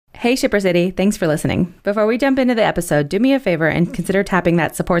Hey, Shipper City. Thanks for listening. Before we jump into the episode, do me a favor and consider tapping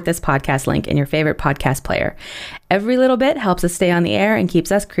that support this podcast link in your favorite podcast player. Every little bit helps us stay on the air and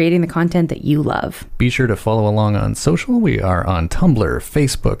keeps us creating the content that you love. Be sure to follow along on social. We are on Tumblr,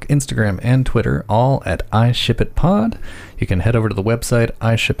 Facebook, Instagram, and Twitter, all at iShipItPod. You can head over to the website,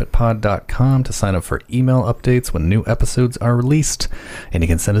 iShipItPod.com, to sign up for email updates when new episodes are released. And you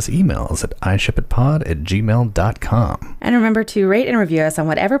can send us emails at iShipItPod@gmail.com. And remember to rate and review us on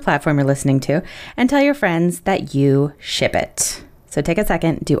whatever platform you're listening to, and tell your friends that you ship it. So take a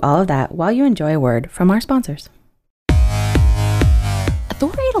second, do all of that while you enjoy a word from our sponsors.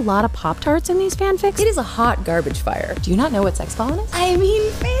 Thor ate a lot of Pop-Tarts in these fanfics. It is a hot garbage fire. Do you not know what sex pollen is? I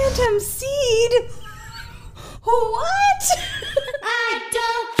mean, Phantom Seed. What? I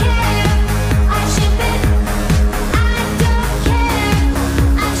don't care. I ship it. I don't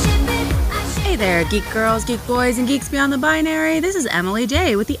care. I ship it. I ship Hey there, geek girls, geek boys, and geeks beyond the binary. This is Emily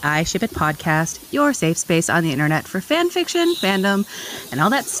Day with the I Ship It podcast, your safe space on the internet for fan fiction, fandom, and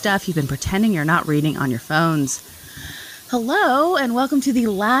all that stuff you've been pretending you're not reading on your phones. Hello, and welcome to the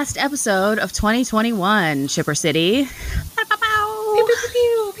last episode of 2021, Shipper City. Pew, pew,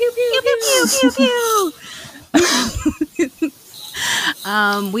 pew, pew, pew, pew, pew, pew.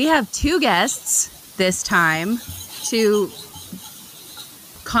 We have two guests this time, two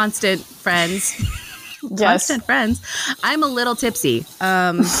constant friends. Yes. Constant friends. I'm a little tipsy.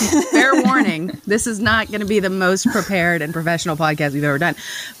 Fair warning, this is not going to be the most prepared and professional podcast we've ever done.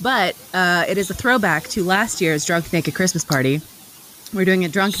 But it is a throwback to last year's Drunk Naked Christmas party. We're doing a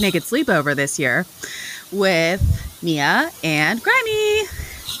Drunk Naked sleepover this year with Mia and Grimy.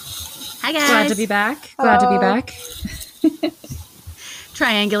 Hi, guys. Glad to be back. Glad to be back.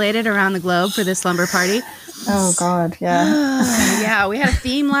 Triangulated around the globe for this slumber party. Oh, God. Yeah. Yeah, we had a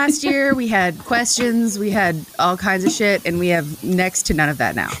theme last year. We had questions. We had all kinds of shit. And we have next to none of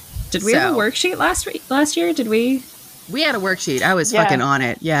that now. Did we have a worksheet last year? Did we? We had a worksheet. I was fucking on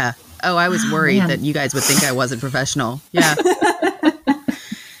it. Yeah. Oh, I was worried that you guys would think I wasn't professional. Yeah.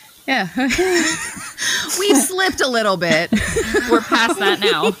 Yeah. We slipped a little bit. We're past that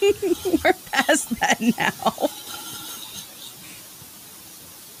now. We're past that now.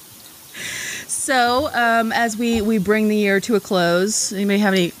 So, as we bring the year to a close, anybody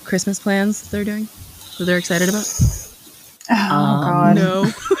have any Christmas plans they're doing that they're excited about? Oh, God.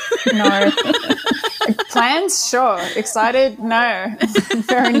 No. No. Plans? Sure. Excited? No.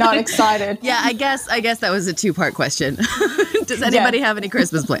 Very not excited. Yeah, I guess that was a two-part question. Does anybody have any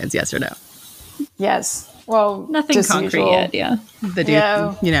Christmas plans? Yes or no? Yes. Well, nothing just concrete usual. yet. Yeah. The dude,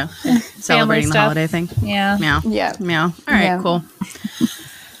 celebrating the stuff. holiday thing. Yeah. Meow. Yeah. Meow. All right. Yeah. Cool.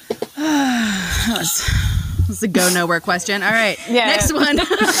 That's a go nowhere question. All right. Yeah. Next one.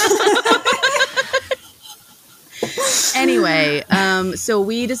 Anyway, so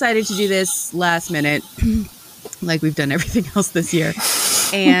we decided to do this last minute, like we've done everything else this year.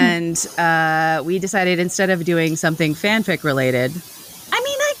 And we decided instead of doing something fanfic related, I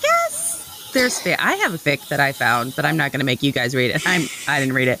mean, I guess I have a fic that I found, but I'm not going to make you guys read it. I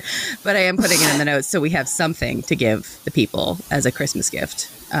didn't read it, but I am putting it in the notes so we have something to give the people as a Christmas gift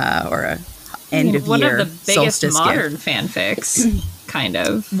or a end of One year of the biggest solstice modern gift. fanfics, kind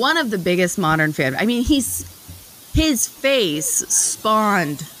of. One of the biggest modern fan. I mean, his face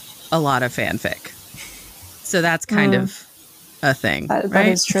spawned a lot of fanfic, so that's kind of a thing, That right?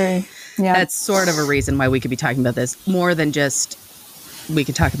 is true. Yeah. That's sort of a reason why we could be talking about this more than just we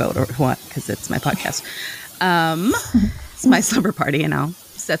can talk about what, because it's my podcast. It's my slumber party, and I'll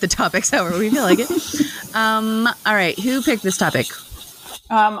set the topics however we feel like it. All right, who picked this topic?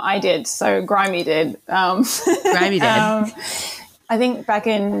 I did. So Grimy did. Grimy did. I think back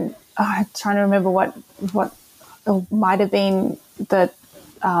in, I'm trying to remember what it might have been the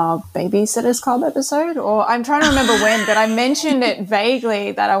Babysitters Club episode, or I'm trying to remember when, but I mentioned it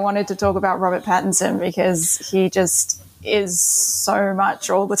vaguely that I wanted to talk about Robert Pattinson because he just is so much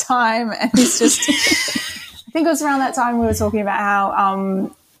all the time. And he's just, I think it was around that time we were talking about how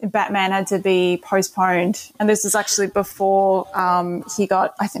Batman had to be postponed. And this is actually before he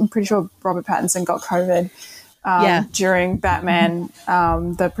got, I'm pretty sure Robert Pattinson got COVID. During Batman,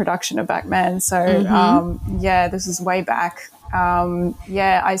 the production of Batman. So, this is way back.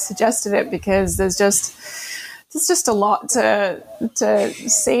 I suggested it because there's just a lot to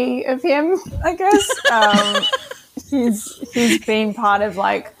see of him, I guess. He's been part of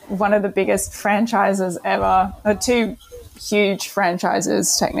like one of the biggest franchises ever, or two huge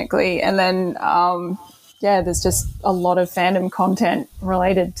franchises technically. And then, there's just a lot of fandom content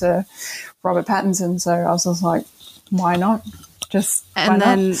related to Robert Pattinson, so I was just like, why not?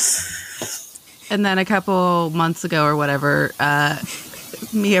 And then a couple months ago or whatever,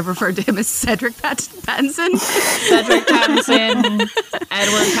 Mia referred to him as Cedric Pattinson. Cedric Pattinson,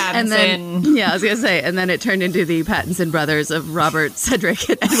 Edward Pattinson. And then, I was going to say, and then it turned into the Pattinson brothers of Robert, Cedric,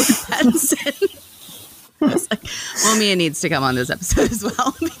 and Edward Pattinson. I was like, well, Mia needs to come on this episode as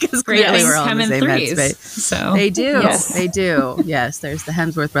well because Great clearly things we're all in come the in same threes. headspace. So They do. Yes. They do. Yes, there's the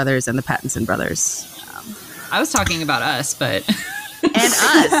Hemsworth brothers and the Pattinson brothers. I was talking about us, but And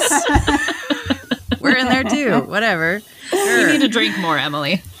us. We're in there too. Whatever. you need to drink more,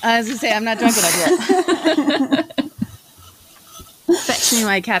 Emily. I was going to say, I'm not drunk enough yet. Fetch me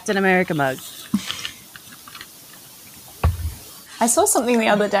my Captain America mug. I saw something the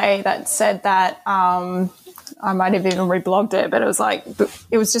other day that said that I might have even reblogged it, but it was like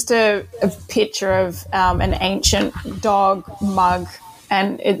it was just a picture of an ancient dog mug,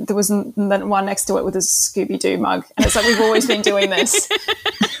 and there was one next to it with a Scooby-Doo mug, and it's like we've always been doing this.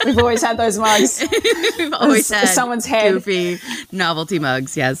 We've always had those mugs. We've always had someone's head. goofy novelty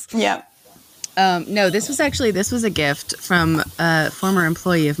mugs. Yes. Yeah. No, this was a gift from a former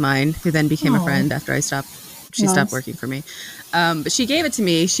employee of mine who then became a friend after she Nice. stopped working for me. But she gave it to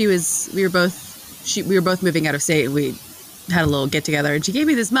me. We were both moving out of state. We had a little get together and she gave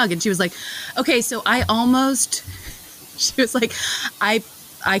me this mug and she was like, okay, so she was like,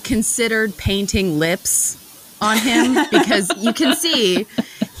 I considered painting lips on him because you can see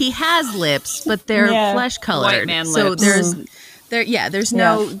he has lips, but they're flesh colored. White man so lips.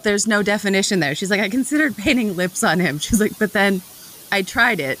 there's no definition there. She's like, I considered painting lips on him. She's like, but then I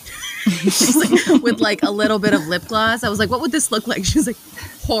tried it. She's like, with like a little bit of lip gloss. I was like, what would this look like? She's like,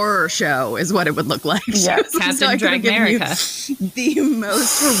 horror show is what it would look like. Yeah. She was like, Captain I could've given you Dragmerica. the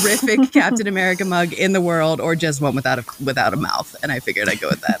most horrific Captain America mug in the world, or just one without a mouth. And I figured I'd go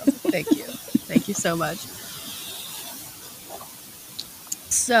with that. I was like, thank you so much.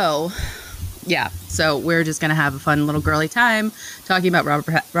 So, yeah. So we're just gonna have a fun little girly time talking about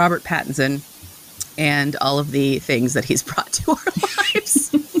Robert Pattinson and all of the things that he's brought to our lives.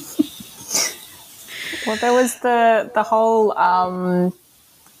 Well, there was the whole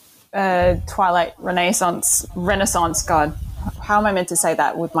Twilight Renaissance. God, how am I meant to say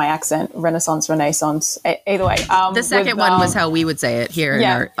that with my accent? Renaissance. Either way. The second one was how we would say it here in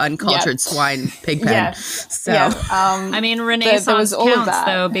yeah, our uncultured swine pig pen. Yeah. So Yeah. I mean, Renaissance was all of counts that.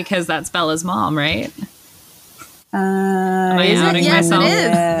 though because that's Bella's mom, right? is I it? outing yes, myself? it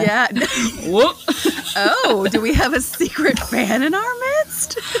is. Yeah. Whoop. Oh, do we have a secret fan in our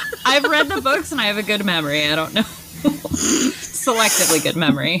midst? I've read the books and I have a good memory. I don't know. Selectively good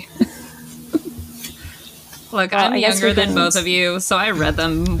memory. Look, I'm I guess younger we than can- both of you, so I read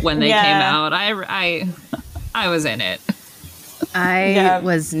them when they Yeah. came out. I was in it. I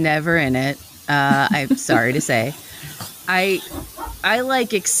was never in it. I'm sorry to say. I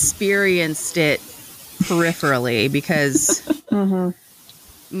like experienced it peripherally because one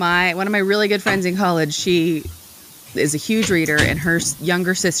of my really good friends in college, she is a huge reader and her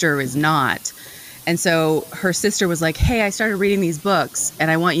younger sister is not. And so her sister was like, hey, I started reading these books and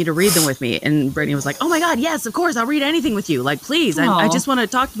I want you to read them with me. And Brittany was like, oh my God, yes, of course. I'll read anything with you. Like, please, I Aw. just want to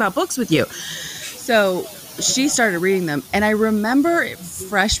talk about books with you. So she started reading them. And I remember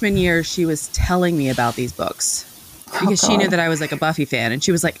freshman year, she was telling me about these books because she knew that I was like a Buffy fan. And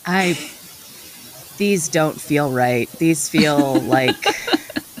she was like, these don't feel right. These feel like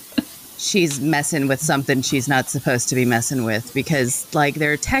she's messing with something she's not supposed to be messing with because like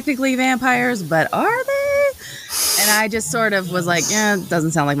they're technically vampires, but are they? And I just sort of was like, yeah, it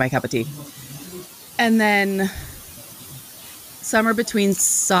doesn't sound like my cup of tea. And then summer between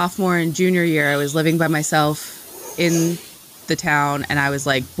sophomore and junior year, I was living by myself in the town and I was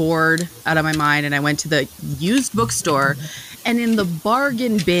like bored out of my mind. And I went to the used bookstore and in the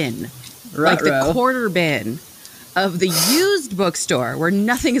bargain bin, like the quarter bin of the used bookstore where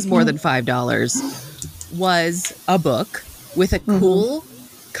nothing is more than $5 was a book with a cool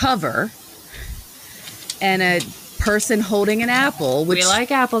cover and a person holding an apple, which We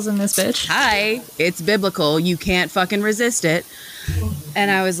like apples in this bitch. hi, it's biblical. You can't fucking resist it. And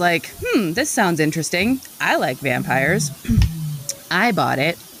I was like, this sounds interesting. I like vampires. I bought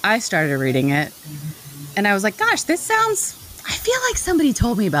it. I started reading it. And I was like, gosh, I feel like somebody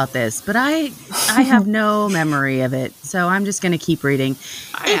told me about this, but I have no memory of it. So I'm just going to keep reading.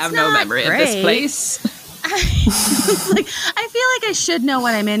 I have no memory of this place. Like, I feel like I should know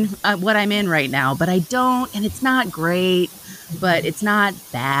what I'm in right now, but I don't, and it's not great, but it's not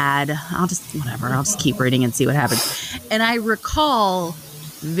bad. I'll just keep reading and see what happens. And I recall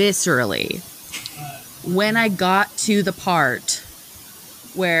viscerally when I got to the part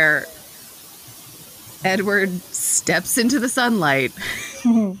where Edward steps into the sunlight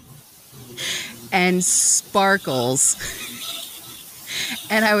and sparkles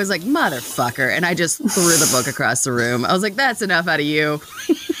And I was like, motherfucker. And I just threw the book across the room. I was like, that's enough out of you.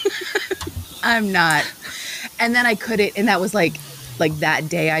 I'm not. And then I couldn't. And that was like that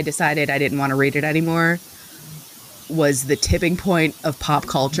day I decided I didn't want to read it anymore was the tipping point of pop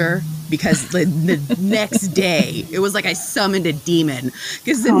culture. Because the next day, it was like I summoned a demon.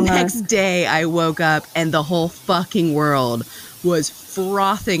 Because the next day I woke up and the whole fucking world was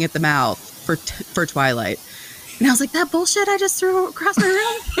frothing at the mouth for Twilight. And I was like, that bullshit I just threw across my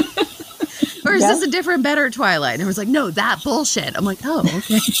room? Or is this a different, better Twilight? And it was like, no, that bullshit. I'm like, oh,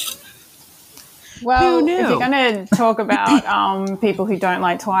 okay. Well, Who knew? if you're going to talk about people who don't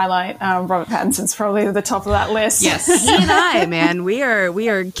like Twilight, Robert Pattinson's probably at the top of that list. Yes. He and I, man, we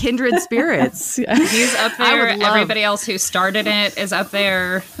are kindred spirits. He's up I there. would love- Everybody else who started it is up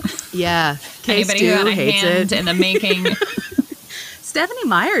there. Yeah. Case Anybody who had a hates hand it. in the making. Stephanie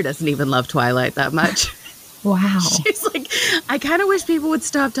Meyer doesn't even love Twilight that much. Wow. She's like, I kind of wish people would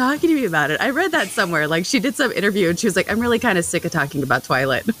stop talking to me about it. I read that somewhere. Like, she did some interview and she was like, I'm really kind of sick of talking about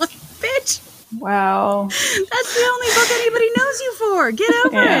Twilight. I'm like, bitch, Wow. that's the only book anybody knows you for. Get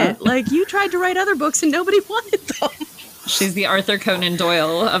over it. Like, you tried to write other books and nobody wanted them. She's the Arthur Conan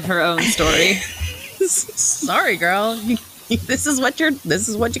Doyle of her own story. Sorry, girl. This is what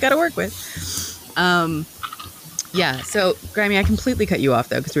you got to work with. Yeah. So, Grammy, I completely cut you off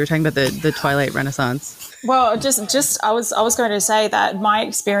though because we were talking about the Twilight Renaissance. Well, just I was going to say that my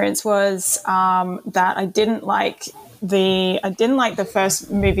experience was that I didn't like the first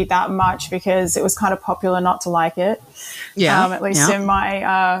movie that much because it was kind of popular not to like it. Yeah. At least in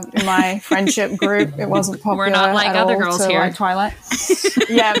my friendship group, it wasn't popular. We're not like at other all girls to here. like Twilight.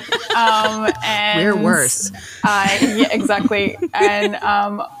 Yeah. And We're worse. yeah, exactly. And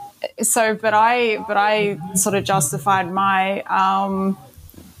but I sort of justified my.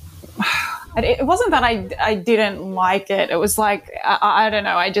 It wasn't that I didn't like it. It was like, I don't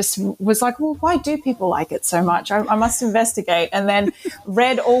know. I just was like, well, why do people like it so much? I must investigate. And then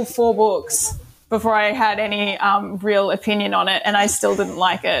read all 4 books before I had any real opinion on it. And I still didn't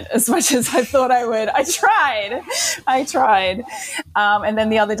like it as much as I thought I would. I tried. And then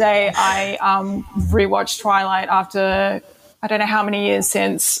the other day I rewatched Twilight after, I don't know how many years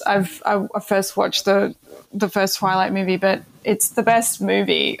since I first watched the first Twilight movie, but it's the best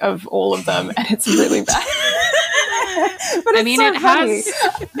movie of all of them, and it's really bad. But I mean, so it funny.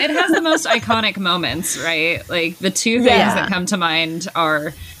 has the most iconic moments, right? Like the two things Yeah. that come to mind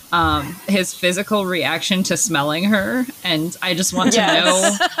are his physical reaction to smelling her, and I just want to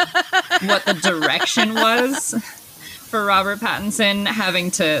know what the direction was for Robert Pattinson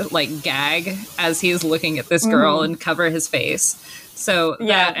having to like gag as he's looking at this girl and cover his face. So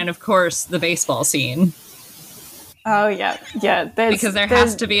that, and of course the baseball scene. Oh yeah. Because there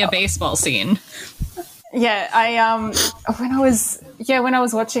has to be a baseball scene. Yeah, when I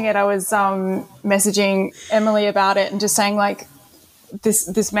was watching it, I was messaging Emily about it and just saying like,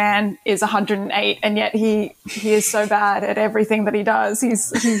 this man is 108 and yet he is so bad at everything that he does. He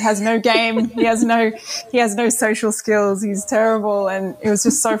has no game. He has no social skills. He's terrible, and it was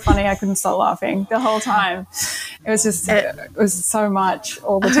just so funny. I couldn't stop laughing the whole time. It was just it was so much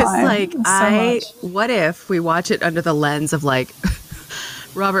all the time. It's like, what if we watch it under the lens of like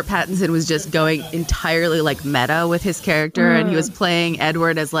Robert Pattinson was just going entirely like meta with his character, and he was playing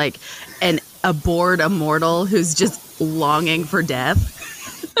Edward as like a bored immortal who's just longing for death.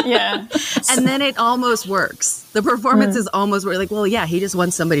 Yeah. And then it almost works. The performance is almost like, well, yeah, he just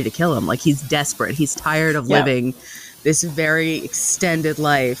wants somebody to kill him. Like, he's desperate. He's tired of living this very extended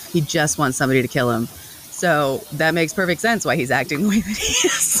life. He just wants somebody to kill him. So that makes perfect sense why he's acting the way that he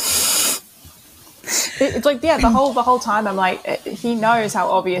is. It's like, yeah, the whole time I'm like, he knows how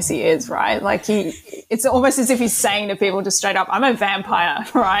obvious he is, right? Like it's almost as if he's saying to people just straight up, I'm a vampire,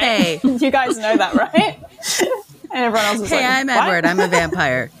 right? Hey. You guys know that, right? And everyone else is Hey, like, I'm what? Edward. I'm a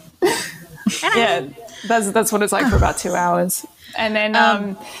vampire. Yeah, that's what it's like for about 2 hours. And then,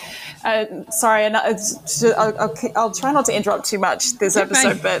 sorry, and I'll try not to interrupt too much this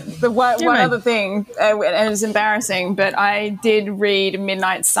episode, but the one other thing, and it's embarrassing, but I did read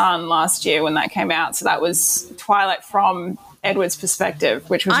Midnight Sun last year when that came out. So that was Twilight from Edward's perspective,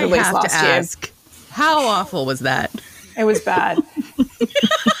 which was I released have last to year. ask, how awful was that? It was bad.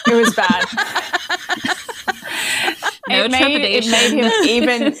 It was bad. No It made him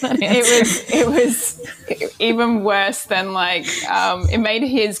even. It was even worse than like. It made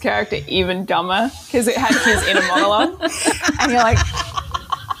his character even dumber because it had his inner monologue, and you're like,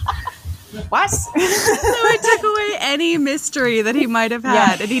 what? So it took away any mystery that he might have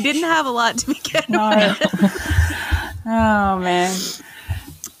had, Yeah. and he didn't have a lot to begin No. with. Oh man.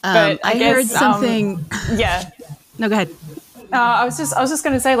 But I guess, heard something. Yeah. No, go ahead. I was just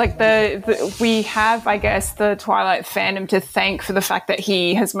going to say, like, we have, I guess, the Twilight fandom to thank for the fact that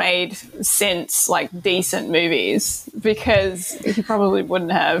he has made since like decent movies, because he probably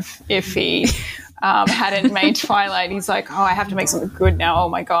wouldn't have if he hadn't made Twilight. He's like, oh, I have to make something good now. Oh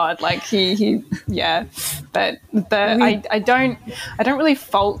my god, like he yeah. But I don't really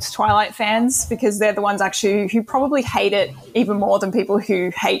fault Twilight fans, because they're the ones actually who probably hate it even more than people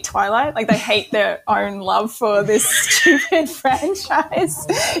who hate Twilight. Like, they hate their own love for this stupid franchise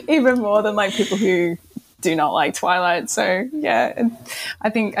even more than like people who do not like Twilight. So yeah, I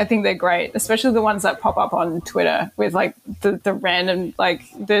think they're great, especially the ones that pop up on Twitter with like the random, like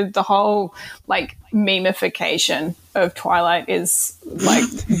the whole like memification of Twilight is like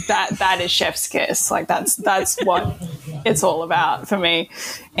that is chef's kiss. Like that's what it's all about for me.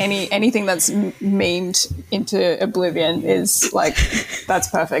 Anything that's memed into oblivion is like, that's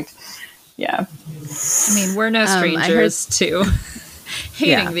perfect. Yeah. I mean, we're no strangers to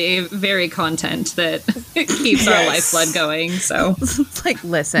hating the very content that keeps our lifeblood going. So it's like,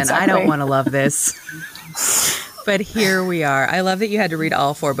 listen, I don't want to love this, but here we are. I love that you had to read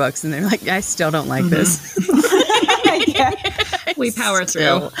all 4 books and they're like, I still don't like this. We power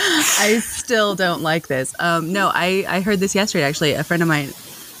through. I still don't like this. No, I heard this yesterday, actually. A friend of mine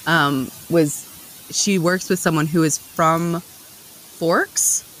she works with someone who is from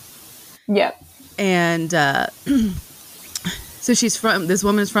Forks. Yep. And so this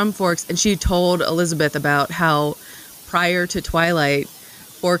woman is from Forks, and she told Elizabeth about how prior to Twilight,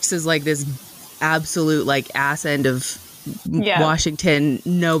 Forks is like this absolute like ass end of Washington.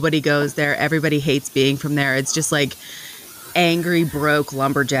 Nobody goes there. Everybody hates being from there. It's just like angry, broke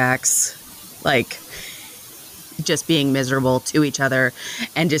lumberjacks, like just being miserable to each other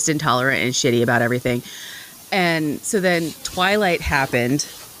and just intolerant and shitty about everything. And so then Twilight happened,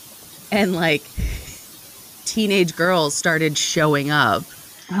 and like teenage girls started showing up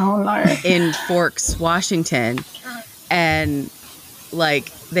in Forks, Washington, and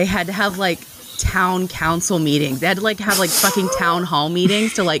like they had to have like town council meetings. They had to like have like fucking town hall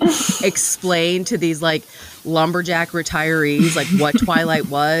meetings to like explain to these like lumberjack retirees like what Twilight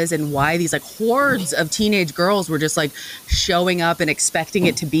was and why these like hordes of teenage girls were just like showing up and expecting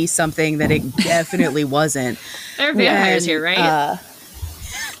it to be something that it definitely wasn't. They're vampires here, right?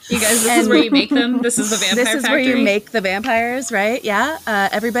 You guys, this is where you make them? This is the vampire factory? This is factory? where you make the vampires, right? Yeah.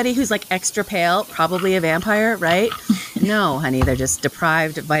 Everybody who's like extra pale, probably a vampire, right? No, honey, they're just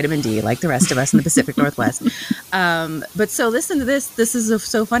deprived of vitamin D like the rest of us in the Pacific Northwest. But so listen to this. This is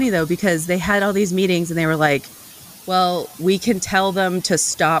so funny, though, because they had all these meetings and they were like, well, we can tell them to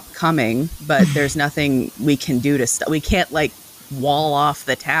stop coming, but there's nothing we can do to stop. We can't like wall off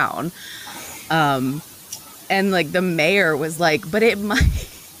the town. And like the mayor was like, but it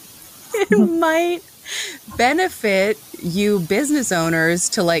might benefit you business owners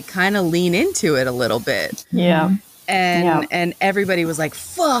to like kind of lean into it a little bit. Yeah. And everybody was like,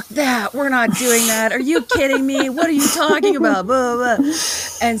 fuck that. We're not doing that. Are you kidding me? What are you talking about? Blah, blah, blah.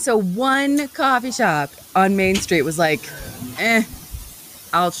 And so one coffee shop on Main Street was like,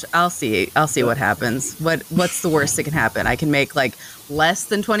 I'll see what happens. What's the worst that can happen? I can make like less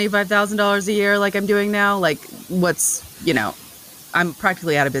than $25,000 a year like I'm doing now. Like I'm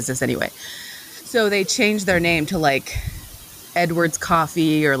practically out of business anyway. So they changed their name to like Edwards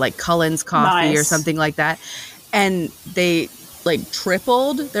Coffee or like Cullen's Coffee or something like that. And they like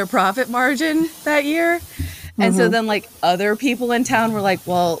tripled their profit margin that year. And so then like other people in town were like,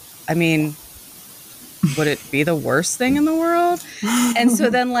 well, I mean, would it be the worst thing in the world? And so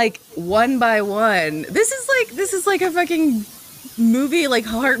then like one by one, this is like a fucking movie, like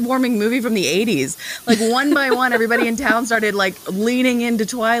heartwarming movie from the 80s. Like one by one, everybody in town started like leaning into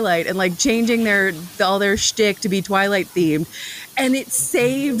Twilight and like changing all their shtick to be Twilight themed, and it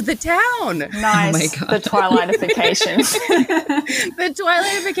saved the town. Nice. Oh my God. The Twilightification. The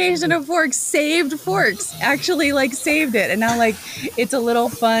Twilightification of Forks saved Forks. Actually, like saved it, and now like it's a little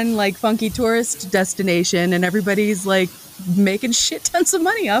fun, like funky tourist destination, and everybody's like making shit tons of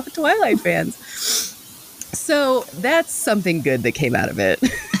money off of Twilight fans. So that's something good that came out of it.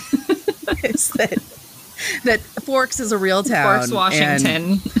 It's that Forks is a real town. Forks,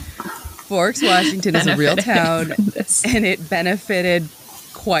 Washington. Forks, Washington is a real town, and it benefited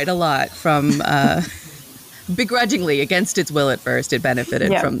quite a lot from, begrudgingly, against its will at first, it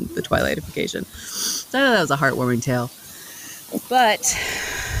benefited from the Twilightification. So I thought that was a heartwarming tale. But,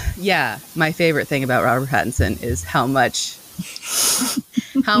 yeah, my favorite thing about Robert Pattinson is how much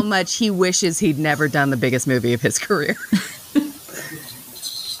he wishes he'd never done the biggest movie of his career.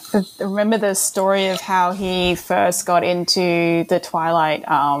 Remember the story of how he first got into the Twilight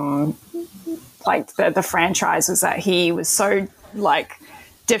like the franchise was that he was so like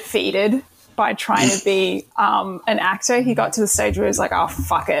defeated by trying to be an actor. He got to the stage where he was like, oh,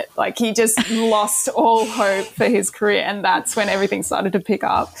 fuck it. Like he just lost all hope for his career, and that's when everything started to pick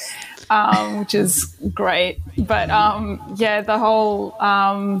up, which is great. But yeah, the whole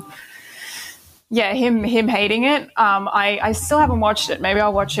him hating it. I still haven't watched it. Maybe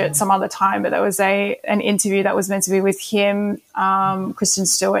I'll watch it some other time. But there was an interview that was meant to be with him, Kristen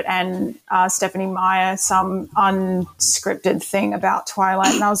Stewart, and Stephanie Meyer, some unscripted thing about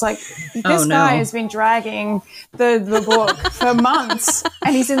Twilight. And I was like, this guy has been dragging the book for months,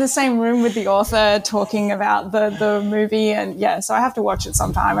 and he's in the same room with the author talking about the movie. And yeah, so I have to watch it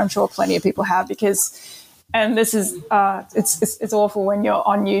sometime. I'm sure plenty of people have, because. And this is it's awful when you're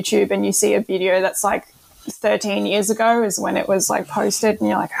on YouTube and you see a video that's like 13 years ago is when it was like posted, and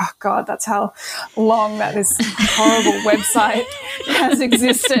you're like, oh God, that's how long that this horrible website has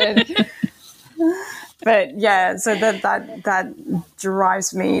existed. But yeah, so that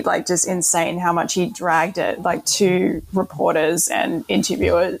drives me like just insane how much he dragged it like to reporters and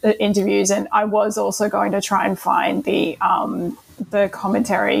interviews. And I was also going to try and find the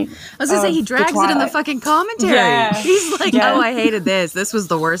commentary. I was gonna say he drags it in the fucking commentary. Yeah. He's like, oh, I hated this. This was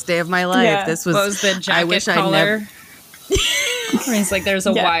the worst day of my life. Yeah. This was. What was the jacket I wish collar? I'd never. He's like, there's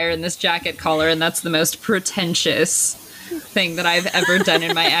a wire in this jacket collar, and that's the most pretentious thing that I've ever done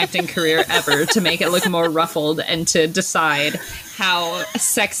in my acting career ever, to make it look more ruffled and to decide how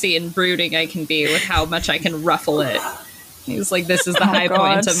sexy and brooding I can be with how much I can ruffle it. He's like, this is the high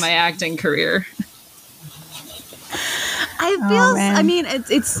point of my acting career. I feel. I mean,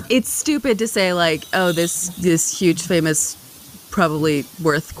 it's stupid to say like, oh, this huge famous, probably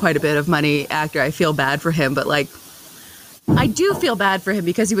worth quite a bit of money actor. I feel bad for him, but like, I do feel bad for him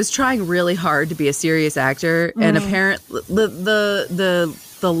because he was trying really hard to be a serious actor, and apparently the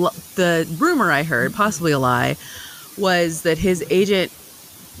rumor I heard, possibly a lie, was that his agent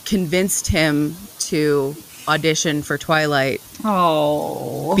convinced him to audition for Twilight.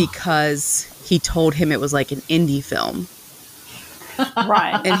 Oh, because he told him it was like an indie film.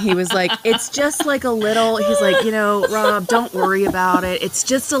 Right. And he was like, it's just like a little, he's like, Rob, don't worry about it. It's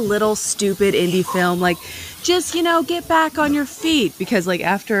just a little stupid indie film. Like, just, get back on your feet. Because like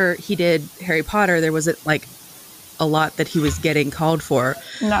after he did Harry Potter, there wasn't like a lot that he was getting called for.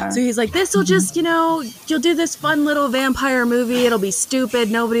 No. So he's like, this will just, you'll do this fun little vampire movie. It'll be stupid.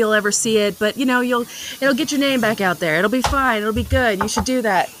 Nobody will ever see it. But, it'll get your name back out there. It'll be fine. It'll be good. You should do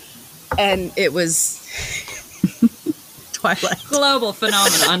that. And it was Twilight. Global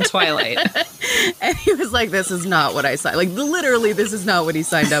phenomenon on Twilight. And he was like, this is not what I signed. Like, literally, this is not what he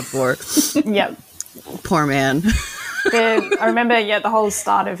signed up for. Yep. Poor man. I remember, the whole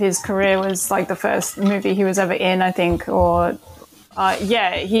start of his career was like the first movie he was ever in, I think, or...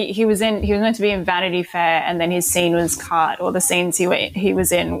 he was meant to be in Vanity Fair, and then his scene was cut, or the scenes he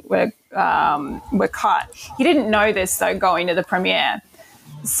was in were cut. He didn't know this, though, going to the premiere.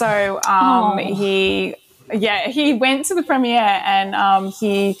 So he went to the premiere, and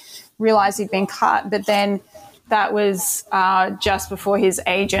he realized he'd been cut, but then that was just before his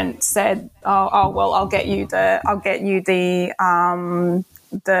agent said, "Oh well, I'll get you the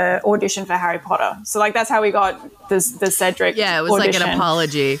audition for Harry Potter." So like that's how we got the Cedric. Yeah, it was audition. like an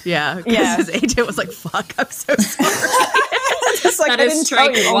apology. Yeah, because his agent was like, "Fuck, I'm so sorry." Just like, that I is didn't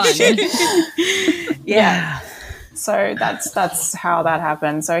tell strike you. one. Yeah. So that's how that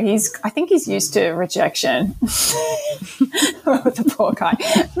happened. So I think he's used to rejection. The poor guy.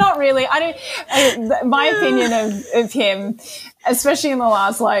 Not really. My opinion of him, especially in the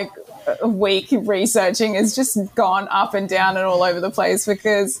last week researching, has just gone up and down and all over the place,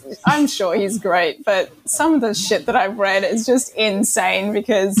 because I'm sure he's great, but some of the shit that I've read is just insane,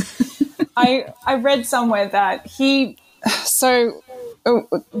 because I read somewhere that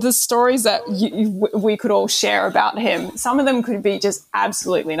the stories that we could all share about him, some of them could be just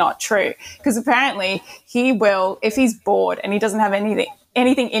absolutely not true, because apparently he will, if he's bored and he doesn't have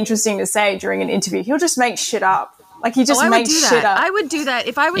anything interesting to say during an interview, he'll just make shit up. Like he just makes shit up. I would do that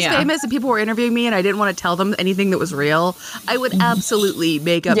if I was famous and people were interviewing me and I didn't want to tell them anything that was real. I would absolutely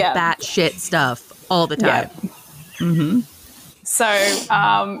make up batshit stuff all the time. Yeah. Mm-hmm. So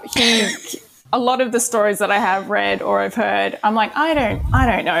a lot of the stories that I have read or have heard, I'm like, I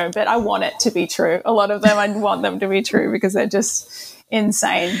don't know, but I want it to be true. A lot of them, I want them to be true because they're just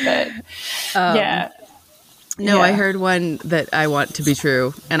insane. But I heard one that I want to be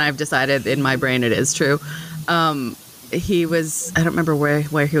true, and I've decided in my brain it is true. He was, I don't remember where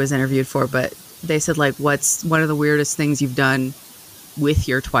he was interviewed for, but they said, like, what's one of the weirdest things you've done with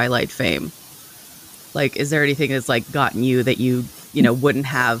your Twilight fame? Like, is there anything that's like gotten you that you wouldn't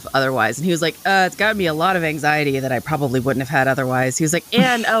have otherwise. And he was like, it's gotten me a lot of anxiety that I probably wouldn't have had otherwise. He was like,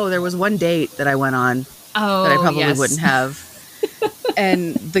 and there was one date that I went on that I probably wouldn't have.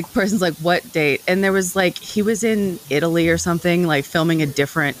 And the person's like, what date? And there was like, he was in Italy or something, like filming a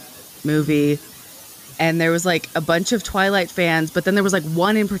different movie. And there was like a bunch of Twilight fans, but then there was like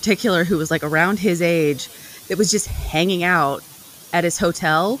one in particular who was like around his age that was just hanging out at his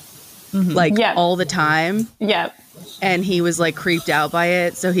hotel all the time. Yeah. And he was like creeped out by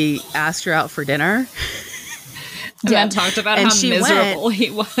it. So he asked her out for dinner. And then talked about how miserable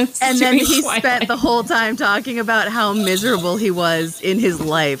he was. And then he Twilight. spent the whole time talking about how miserable he was in his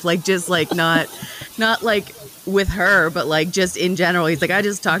life. Like, just like not like with her, but like just in general. He's like, I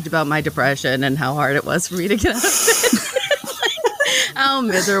just talked about my depression and how hard it was for me to get out of it. How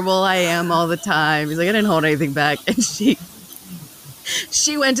miserable I am all the time. He's like, I didn't hold anything back. And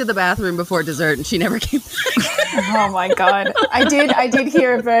she went to the bathroom before dessert and she never came back. Oh my God. I did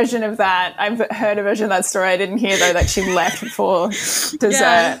hear a version of that. I've heard a version of that story. I didn't hear though that she left for dessert.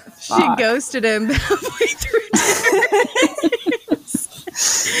 Yeah, she Fuck. ghosted him halfway through dinner.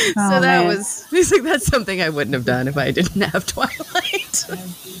 So that was, he's like, that's something I wouldn't have done if I didn't have Twilight.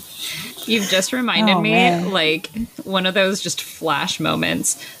 You've just reminded me, man. like, one of those just flash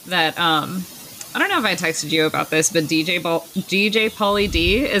moments that, I don't know if I texted you about this, but DJ Pauly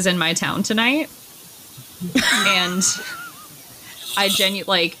D is in my town tonight. And I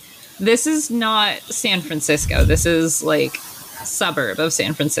like, this is not San Francisco. This is, like, suburb of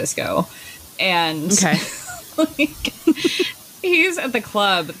San Francisco. And, like, he's at the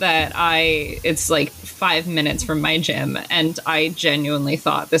club that it's like 5 minutes from my gym. And I genuinely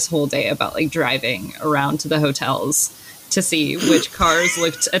thought this whole day about like driving around to the hotels to see which cars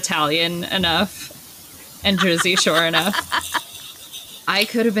looked Italian enough and Jersey Shore enough. I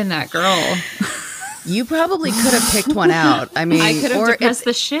could have been that girl. You probably could have picked one out. I mean, I could have depressed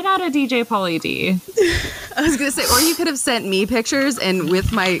the shit out of DJ Pauly D. I was going to say, or you could have sent me pictures, and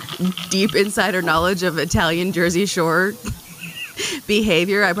with my deep insider knowledge of Italian Jersey Shore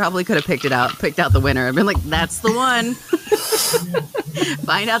behavior, I probably could have picked out the winner. I've been like, that's the one.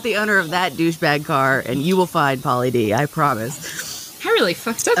 Find out the owner of that douchebag car, and you will find Pauly D. I promise. I really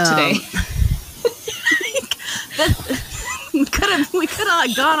fucked up today. We could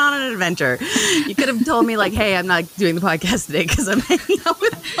have gone on an adventure. You could have told me like, hey, I'm not doing the podcast today because I'm hanging out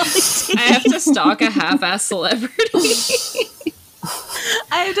with Pauly D. I have to stalk a half-ass celebrity.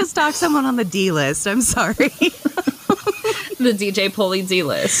 I have to stalk someone on the D list. I'm sorry. The DJ Pauly D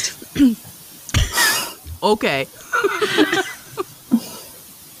list. Okay.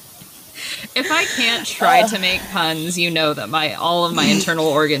 If I can't try to make puns, you know that all of my internal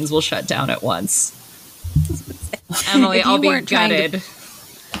organs will shut down at once. Emily, I'll be gutted.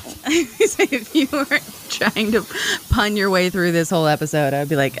 If you weren't trying to pun your way through this whole episode, I'd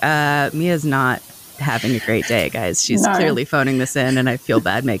be like, Mia's not having a great day, guys. She's clearly phoning this in, and I feel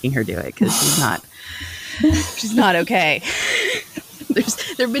bad making her do it because she's not okay.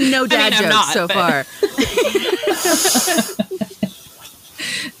 There have been no dad jokes so far.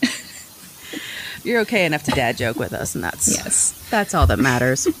 You're okay enough to dad joke with us, and that's all that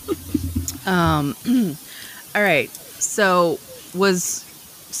matters. All right. So was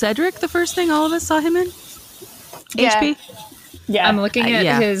Cedric the first thing all of us saw him in? Yeah. HP? Yeah. I'm looking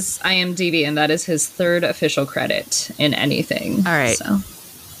at his IMDb, and that is his third official credit in anything. All right. So.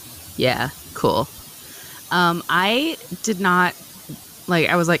 Yeah, cool. I did not,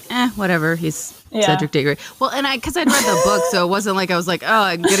 I was like, whatever, he's Cedric Diggory. Well, and because I'd read the book, so it wasn't like I was like, oh,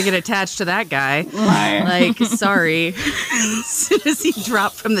 I'm going to get attached to that guy. Right. Like, sorry. As soon as he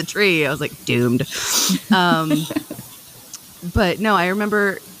dropped from the tree, I was like, doomed. But no, I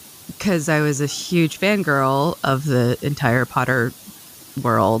remember because I was a huge fangirl of the entire Potter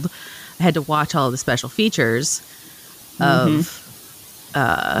world, I had to watch all of the special features of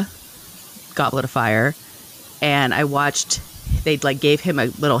Goblet of Fire. And I watched, they gave him a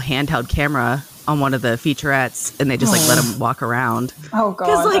little handheld camera on one of the featurettes, and they just let him walk around. Oh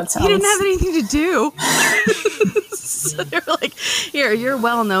God, because he didn't have anything to do. So they were like, "Here, you're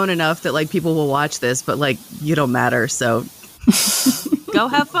well known enough that people will watch this, but you don't matter. So go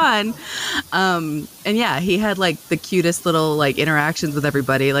have fun." And yeah, he had the cutest little interactions with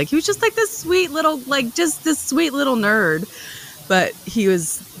everybody. He was just this sweet little just this sweet little nerd, but he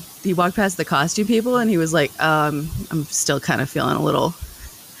walked past the costume people and he was like, I'm still kind of feeling a little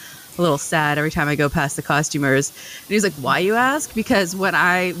sad every time I go past the costumers. And he's like, why, you ask? Because when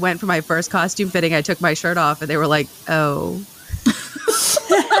I went for my first costume fitting, I took my shirt off and they were like, oh.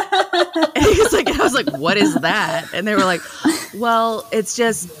 And he was like, I was like, what is that? And they were like, well, it's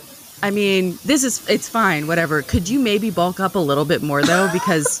just I mean, it's fine, whatever. Could you maybe bulk up a little bit more though?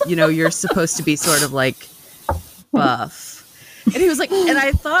 Because, you know, you're supposed to be sort of like buff. And he was like, and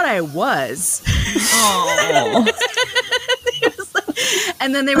I thought I was. Oh.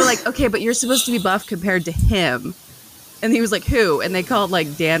 And then they were like, okay, but you're supposed to be buff compared to him. And he was like, who? And they called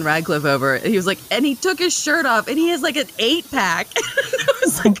like Dan Radcliffe over. And he was like, and he took his shirt off and he has like an 8-pack. I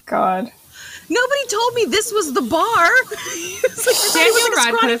was like, God. nobody told me this was the bar. Daniel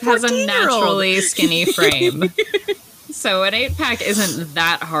Radcliffe has a naturally skinny frame. So an 8-pack isn't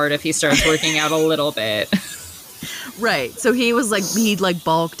that hard if he starts working out a little bit. Right. So he was like, he'd like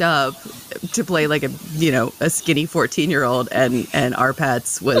bulked up to play like a, you know, a skinny 14-year-old, and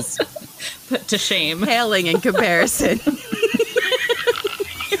Arpats was Put to shame. paling in comparison.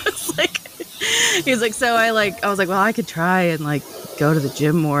 He was like, so I was like, well, I could try and like go to the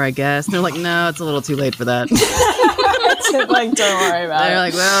gym more, I guess. And they're like, no, it's a little too late for that. Like, don't worry about They're it.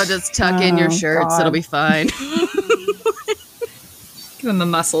 like, well, just tuck in your shirts. God. It'll be fine. Give him a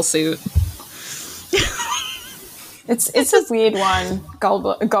muscle suit. It's a weird one,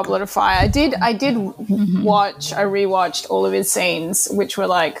 Goblet of Fire. I rewatched all of his scenes, which were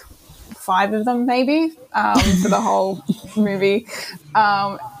like 5 of them maybe, for the whole movie.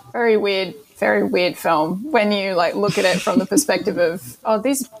 Very weird film when you like look at it from the perspective of, oh,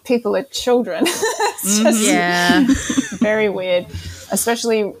 these people are children. It's just Yeah. very weird,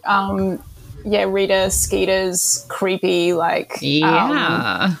 especially Rita Skeeter's creepy, like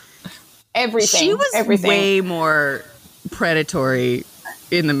Yeah. everything. She was everything. way more predatory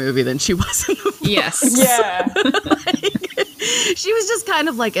in the movie than she was in the book. Yes. Yeah. She was just kind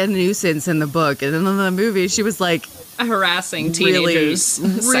of like a nuisance in the book. And then in the movie, she was like Harassing really teenagers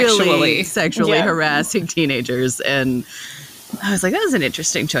sexually. sexually Yeah. harassing teenagers. And I was like, that was an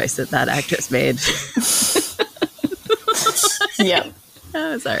interesting choice that actress made. Yeah. That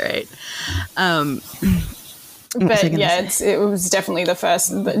was all right. But yeah, it was definitely the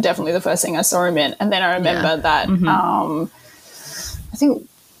first thing I saw him in. And then I remember that I think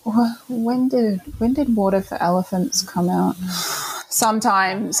when did Water for Elephants come out?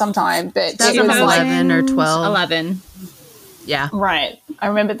 Sometime, but it was like 2011 or 12. 11. Yeah. right. I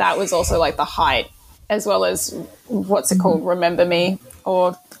remember that was also like the height, as well as what's it called? Remember Me,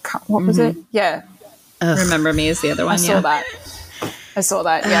 or what was it? Yeah, Remember Me is the other one. I saw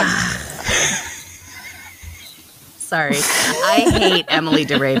that. Yeah. Sorry. I hate Emily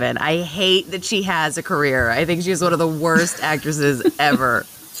DeRaven. I hate that she has a career. I think she's one of the worst actresses ever.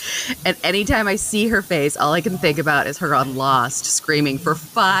 And anytime I see her face, all I can think about is her on Lost screaming for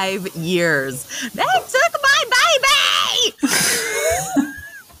 5 years, "They took my baby!"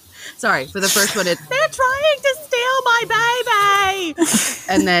 Sorry, for the first one, it's, "They're trying to steal my baby!"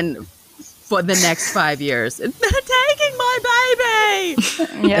 And then for the next 5 years, "They're taking my baby!"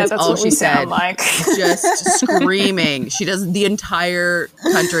 Yeah, that's all what she we sound said. like. Just screaming. She does the entire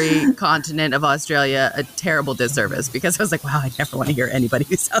continent of Australia a terrible disservice, because I was like, wow, I never want to hear anybody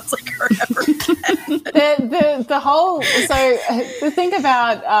who sounds like her ever again. The whole the thing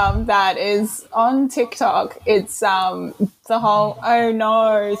about that is on TikTok, it's the whole oh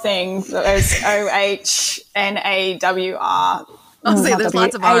no thing. There's OHNAWR. I'll say there's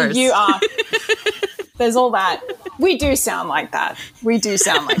lots of R's. AUR. There's all that. We do sound like that,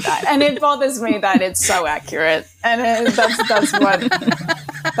 and it bothers me that it's so accurate, and that's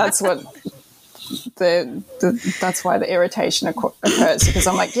why the irritation occurs, because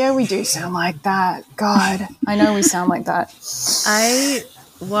I'm like, yeah, we do sound like that. God, I know we sound like that. I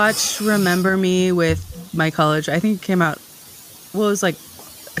watched Remember Me with my college. I think it came out, well, it was like,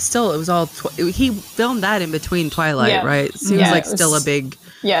 still, it was all, he filmed that in between Twilight, Yeah. right? So he was Yeah, like it was- still a big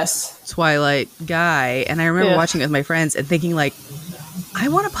Yes. Twilight guy. And I remember Yeah. watching it with my friends and thinking like, I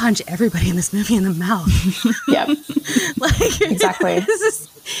want to punch everybody in this movie in the mouth. Yep. Like, Exactly.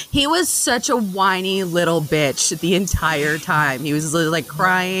 he was such a whiny little bitch the entire time. He was like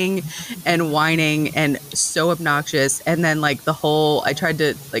crying and whining and so obnoxious. And then like I tried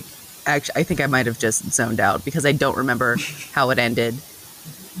to like, actually, I think I might have just zoned out because I don't remember how it ended.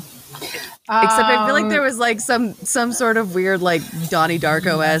 Except I feel like there was like some sort of weird like Donnie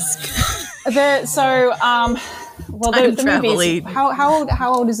Darko-esque. The Time movie travel-y is,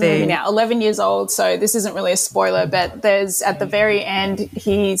 how old is the movie thing. now? 11 years old. So this isn't really a spoiler, but there's at the very end,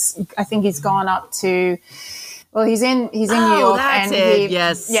 I think he's gone up to, well, he's in New York, that's and it.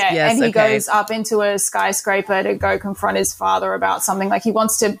 Yes, and he okay. goes up into a skyscraper to go confront his father about something. Like he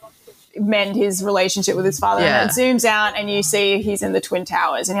wants to mend his relationship with his father, Yeah. and it zooms out and you see he's in the Twin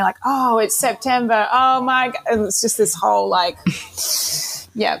Towers, and you're like, oh, it's September. Oh my God. And it's just this whole like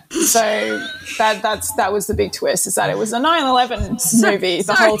Yeah, so that was the big twist, is that it was a 9/11 movie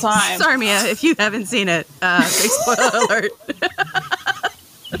the whole time. Sorry, Mia, if you haven't seen it. Big spoiler alert.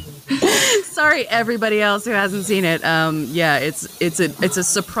 Sorry, everybody else who hasn't seen it. Yeah, it's a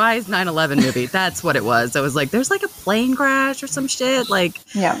surprise 9/11 movie. That's what it was. I was like, there's like a plane crash or some shit. Like,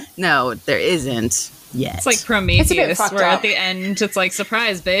 Yeah. no, there isn't yet. It's like Prometheus, fucked where up. at the end it's like,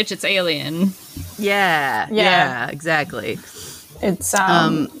 surprise, bitch, it's Alien. yeah, exactly. It's So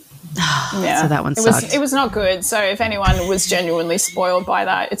yeah. that one it was sucked. it was not good. So if anyone was genuinely spoiled by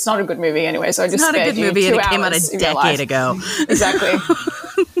that, it's not a good movie anyway. So I just It's not a spared good you movie, and 2 it came out hours a of your life. decade ago. Exactly.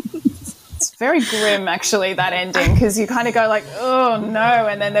 It's very grim, actually, that ending, because you kind of go like, oh no,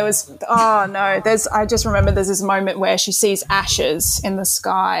 and then I just remember there's this moment where she sees ashes in the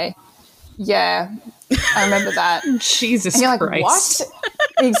sky. Yeah, I remember that. Jesus And you're like, Christ. what?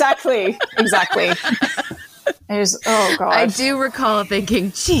 Exactly. It was, oh god. I do recall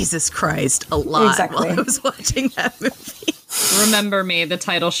thinking, Jesus Christ, a lot Exactly. while I was watching that movie. Remember Me, the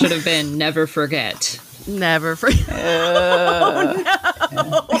title should have been Never Forget. Never forget.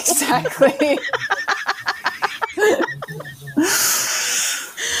 Exactly.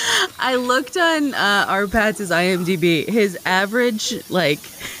 I looked on Arpats' IMDb. His average, like,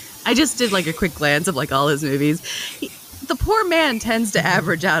 I just did like a quick glance of like all his movies. The poor man tends to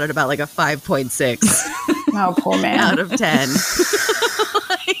average out at about like a 5.6 Oh, poor man. out of 10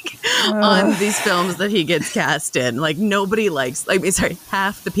 like, on these films that he gets cast in. Like, nobody likes,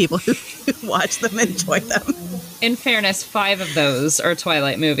 half the people who watch them enjoy them. In fairness, 5 of those are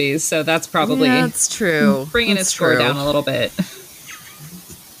Twilight movies, so that's probably Yeah, that's true. bringing That's his score true. down a little bit.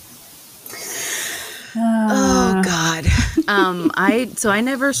 Oh God. I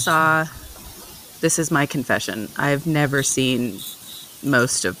never saw. This is my confession. I've never seen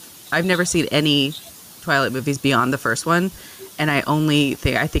any Twilight movies beyond the first one, and I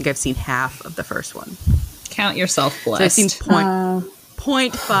think I've seen half of the first one. Count yourself So I've blessed. seen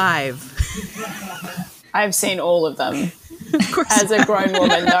 0.5. I've seen all of them as a grown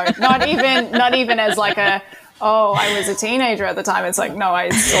woman. No, not even as like I was a teenager at the time. It's like, no, I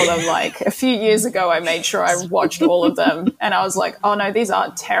saw them like a few years ago. I made sure I watched all of them, and I was like, oh no, these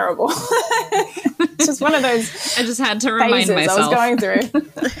are terrible. It's just one of those I just had to remind phases I was myself. going through.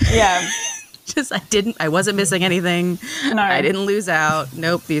 Yeah, I wasn't missing anything. No. I didn't lose out.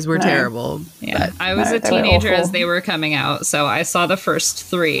 Nope, these were No. terrible. Yeah, I was no, a they were teenager awful. as they were coming out, so I saw the first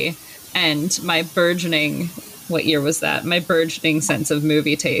 3, and my burgeoning, what year was that? My burgeoning sense of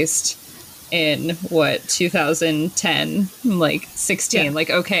movie taste in 2010, like 16, Yeah. like,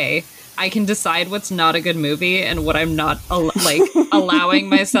 okay, I can decide what's not a good movie and what I'm not allowing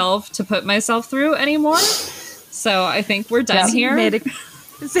myself to put myself through anymore. So I think we're done here. Made a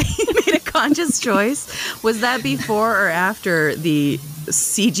conscious choice. Was that before or after the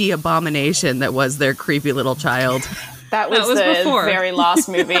CG abomination that was their creepy little child? that was was the before. very last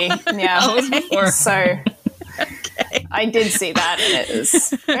movie. Yeah, That was before. So I did see that, and it was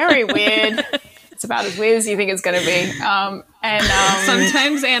very weird. It's about as weird as you think it's going to be.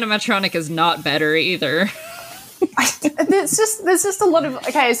 Sometimes animatronic is not better either. there's just a lot of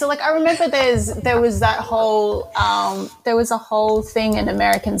so like I remember there was a whole thing in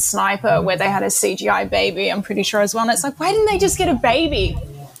American Sniper where they had a CGI baby, I'm pretty sure, as well, and it's like, why didn't they just get a baby?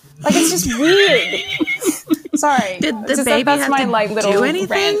 Like, it's just weird. Sorry, Did It's the just baby that's have my to like little do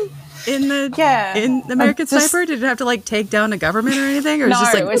anything rant. in the Yeah. in American Just- Sniper? Did it have to like take down a government or anything, or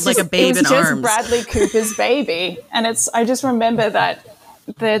was it just like a babe it was in just arms? Bradley Cooper's baby, and I just remember that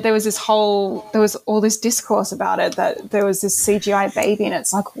there was all this discourse about it, that there was this CGI baby, and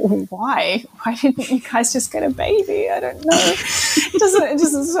it's like, well, why didn't you guys just get a baby? I don't know. It just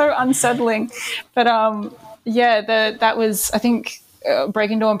is so unsettling. But that was, I think,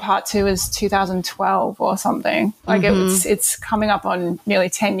 Breaking Dawn Part 2 is 2012 or something. Like it's coming up on nearly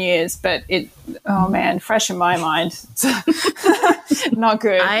 10 years, but fresh in my mind. Not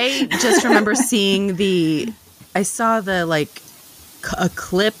good. I just remember seeing I saw a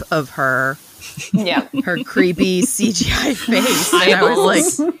clip of her creepy CGI face, and I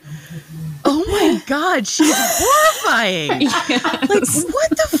was like, oh my God, she's horrifying. Like, what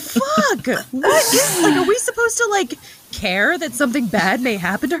the fuck? What is, are we supposed to care that something bad may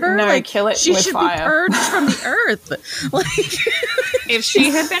happen to her? No, kill it she with should fire. be purged from the earth. If she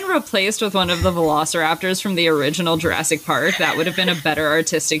had been replaced with one of the velociraptors from the original Jurassic Park, that would have been a better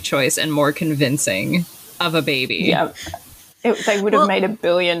artistic choice and more convincing of a baby. Yeah. They would have made $1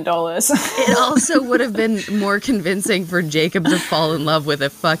 billion. It also would have been more convincing for Jacob to fall in love with a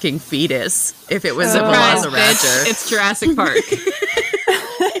fucking fetus if it was a Surprise, velociraptor. bitch, it's Jurassic Park.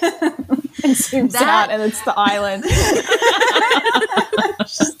 It zooms out and it's the island.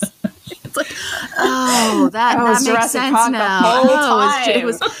 that was makes Jurassic sense Park the now. whole Oh,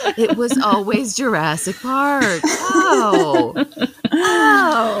 time. it was always Jurassic Park.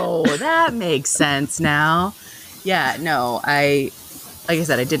 Oh, that makes sense now. Yeah, no, like I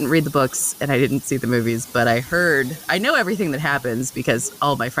said, I didn't read the books and I didn't see the movies, but I know everything that happens because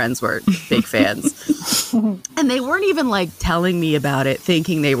all my friends were big fans. And they weren't even like telling me about it,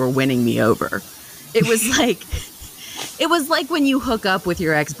 thinking they were winning me over. It was like when you hook up with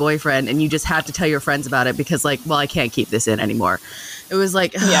your ex-boyfriend and you just have to tell your friends about it because like, well, I can't keep this in anymore. It was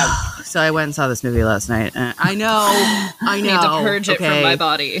like, Yeah. So I went and saw this movie last night. I know. I need to purge it from okay? my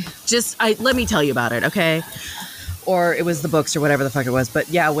body. Let me tell you about it, okay? Or it was the books or whatever the fuck it was. But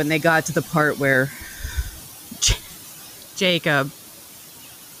yeah, when they got to the part where Jacob,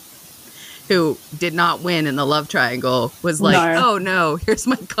 who did not win in the love triangle, was like, No. oh no, here's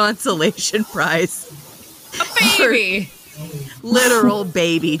my consolation prize. A baby. Literal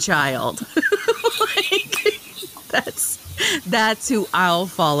baby child. Like, that's who I'll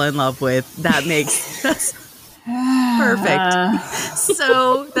fall in love with. That's perfect.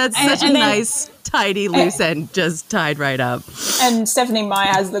 So that's such a and then- nice, tidy loose end just tied right up. And Stephanie Meyer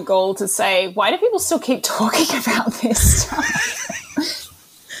has the goal to say, why do people still keep talking about this stuff?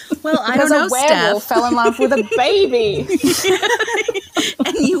 Well, I Because don't know, a werewolf Steph. fell in love with a baby.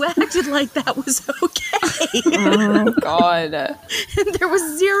 And you acted like that was okay. Oh, God. And there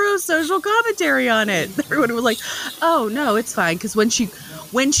was zero social commentary on it. Everyone was like, oh no, it's fine. Because when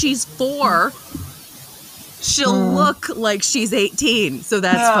she's 4, she'll look like she's 18. So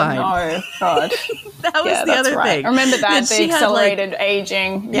that's fine. Oh, God. That was Yeah, the that's other right. thing. I remember that, she the had, like, accelerated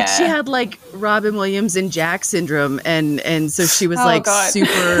aging. Yeah. She had like Robin Williams and Jack syndrome, and so she was like God.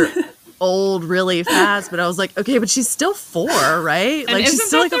 super old really fast. But I was like, okay, but she's still 4, right? And Like she's isn't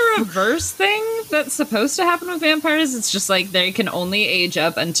still that like the reverse thing that's supposed to happen with vampires? It's just like they can only age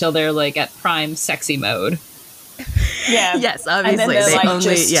up until they're like at prime sexy mode. Yeah. yes, And then obviously they're they like only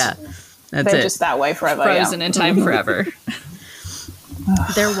just, that's they're it. just that way forever. Frozen in time forever.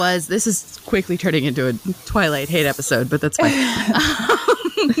 This is quickly turning into a Twilight hate episode, but that's fine.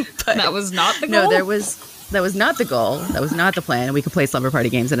 That was not the goal. No, that was not the goal. That was not the plan. We could play slumber party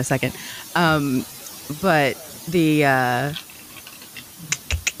games in a second. But the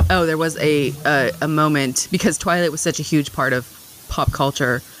there was a moment because Twilight was such a huge part of pop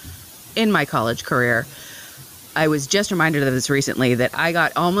culture in my college career. I was just reminded of this recently that I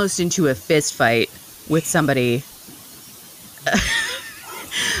got almost into a fist fight with somebody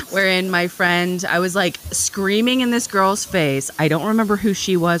wherein my friend, I was like screaming in this girl's face. I don't remember who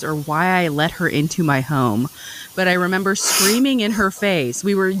she was or why I let her into my home, but I remember screaming in her face.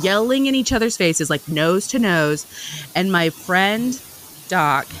 We were yelling in each other's faces, like nose to nose. And my friend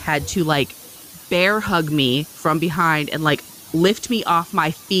Doc had to like bear hug me from behind and like lift me off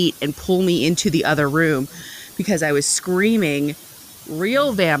my feet and pull me into the other room because I was screaming,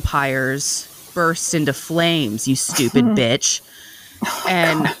 "Real vampires burst into flames, you stupid bitch."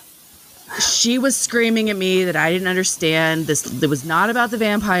 And she was screaming at me that I didn't understand this. It was not about the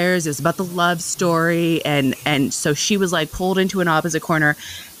vampires. It was about the love story. And so she was like pulled into an opposite corner,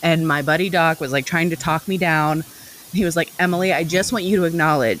 and my buddy Doc was like trying to talk me down. He was like, "Emily, I just want you to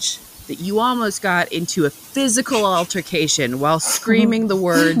acknowledge that you almost got into a physical altercation while screaming the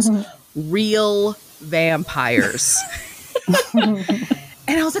words, 'real vampires.'" And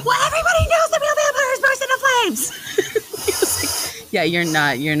I was like, "Well, everybody knows that real vampires burst into flames." He was like, "Yeah,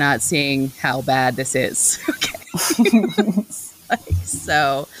 you're not seeing how bad this is." Okay.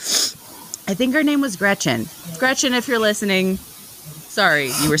 So I think her name was Gretchen. Gretchen, if you're listening,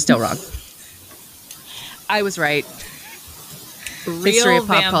 sorry, you were still wrong. I was right. History Real of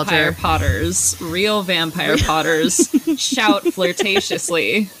pop vampire culture. potters. Real vampire potters shout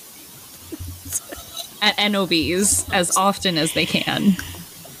flirtatiously at NOBs as often as they can.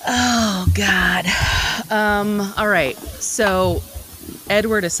 Oh God. All right. So,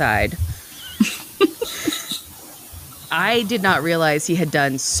 Edward aside, I did not realize he had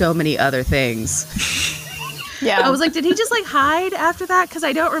done so many other things. Yeah. I was like, did he just like hide after that? Because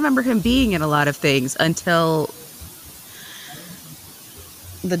I don't remember him being in a lot of things until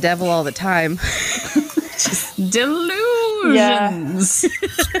The Devil All the Time. Delusions.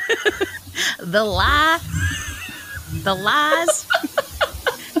 The lies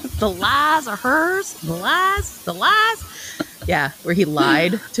are hers. The lies. Yeah, where he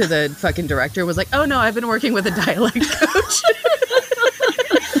lied to the fucking director, was like, "Oh no, I've been working with a dialect coach."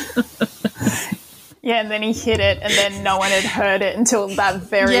 Yeah, and then he hid it, and then no one had heard it until that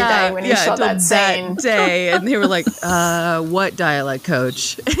very day when he shot until that scene. day, and they were like, "What dialect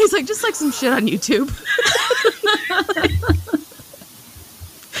coach?" And he's like, "Just like some shit on YouTube."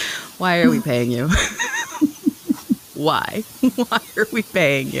 Why are we paying you? why? Why are we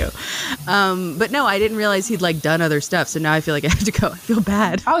paying you? But no, I didn't realize he'd like done other stuff. So now I feel like I have to go. I feel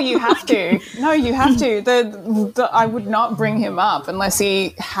bad. Oh, you have to. No, you have to. I would not bring him up unless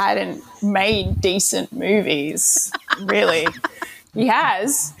he hadn't made decent movies. Really, he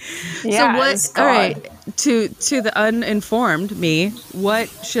has. So what? All right, to the uninformed me, what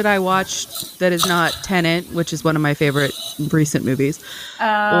should I watch that is not Tenet, which is one of my favorite recent movies,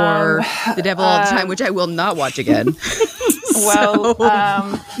 or The Devil All the Time, which I will not watch again. Well,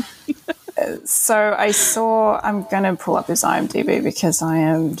 so I saw. I'm going to pull up his IMDb because I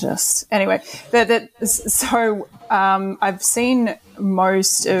am just anyway. I've seen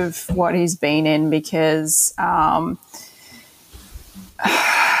most of what he's been in because.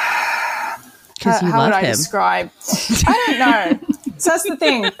 Because you how love would I him. describe? I don't know. So that's the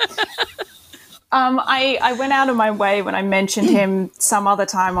thing. I went out of my way when I mentioned him some other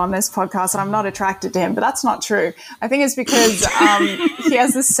time on this podcast, and I'm not attracted to him, but that's not true. I think it's because he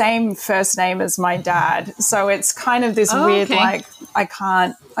has the same first name as my dad, so it's kind of this weird, like I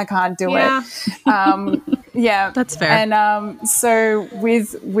can't do it. Yeah, that's fair. And so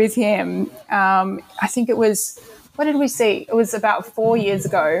with him, I think it was. What did we see? It was about 4 years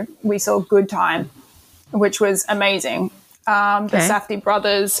ago. We saw Good Time, which was amazing. The Safdie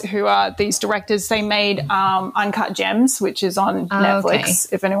brothers, who are these directors, they made Uncut Gems, which is on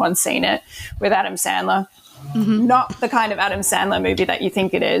Netflix, if anyone's seen it, with Adam Sandler. Mm-hmm. Not the kind of Adam Sandler movie that you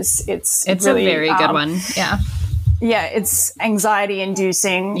think it is. It's really, a very good one. Yeah. Yeah, it's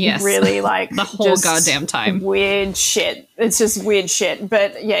anxiety-inducing, yes. really, like... the whole goddamn time. Weird shit. It's just weird shit.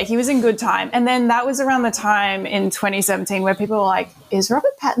 But, yeah, he was in Good Time. And then that was around the time in 2017 where people were like, is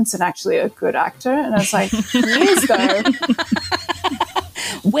Robert Pattinson actually a good actor? And I was like, he is, though.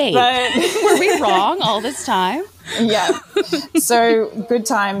 Wait, were we wrong all this time? Yeah. So, Good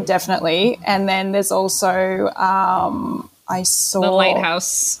Time, definitely. And then there's also, I saw... The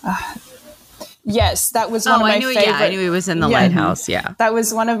Lighthouse. Yes, that was one of my favorite. Yeah, I knew he was in The Lighthouse. Yeah, that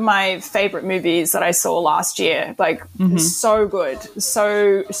was one of my favorite movies that I saw last year. Like, so good,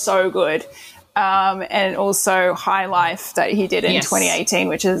 so good. And also High Life that he did in 2018,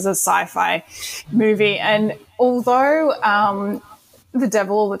 which is a sci-fi movie. And although The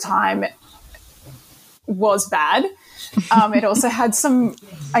Devil All the Time was bad, it also had some,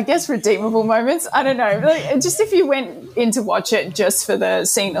 I guess, redeemable moments. I don't know. Like, just if you went in to watch it just for the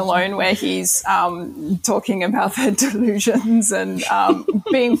scene alone where he's talking about their delusions and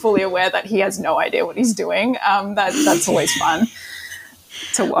being fully aware that he has no idea what he's doing, that's always fun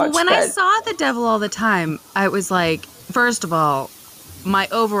to watch. Well, when I saw The Devil All the Time, I was like, first of all, my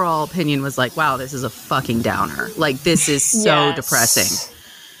overall opinion was like, wow, this is a fucking downer. Like, this is so depressing.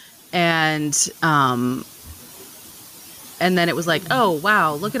 And then it was like, oh,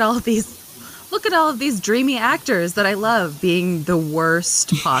 wow, look at all of these dreamy actors that I love being the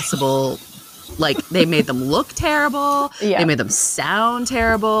worst possible. Like, they made them look terrible. Yeah. They made them sound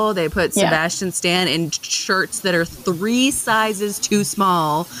terrible. They put Sebastian Stan in shirts that are 3 sizes too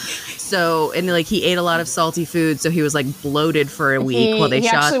small. So, and like, he ate a lot of salty food, so he was like bloated for a week while they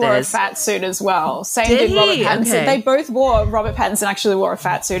shot this. He actually wore a fat suit as well. Same did Robert Pattinson. Okay. They both wore, Robert Pattinson actually wore a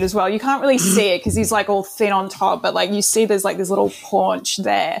fat suit as well. You can't really see it because he's like all thin on top, but like you see there's like this little paunch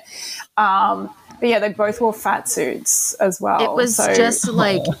there. But yeah, they both wore fat suits as well. It was just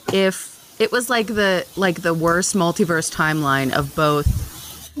like it was like the worst multiverse timeline of both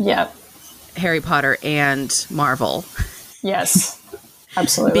Harry Potter and Marvel. Yes.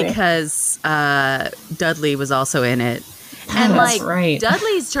 Absolutely. Because Dudley was also in it. And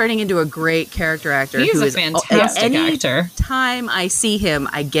Dudley's turning into a great character actor. He's a fantastic actor. Time I see him,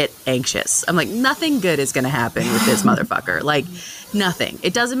 I get anxious. I'm like, nothing good is going to happen with this motherfucker. Like, nothing.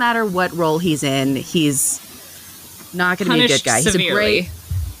 It doesn't matter what role he's in. He's not going to be a good guy. Severely.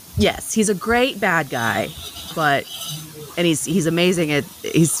 He's a great bad guy, and he's amazing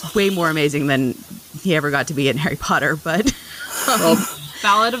he's way more amazing than he ever got to be in Harry Potter, but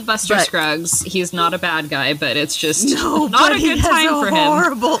Ballad of Buster Scruggs, he's not a bad guy, but it's just not a good time for him.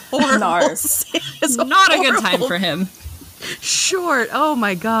 Horrible it's not a good time for him. Short. Oh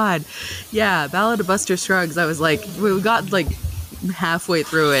my god. Yeah, Ballad of Buster Scruggs. I was like, we got like halfway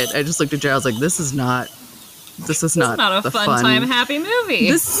through it. I just looked at Joe. I was like, this is not a fun time happy movie.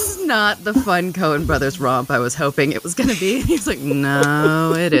 This is not the fun Coen Brothers romp I was hoping it was going to be. He's like,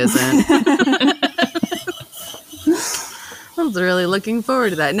 no, it isn't. I was really looking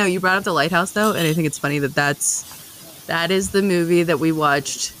forward to that. No, you brought up The Lighthouse though, and I think it's funny that is the movie that we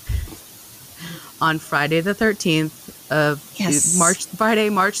watched on Friday the 13th of March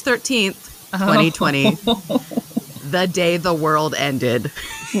 13th, 2020. The day the world ended.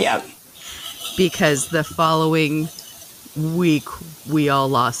 Yep. Because the following we all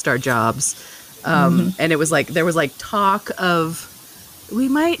lost our jobs. And it was like, there was like talk of, we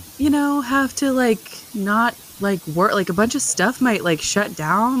might, have to like not like work, like a bunch of stuff might like shut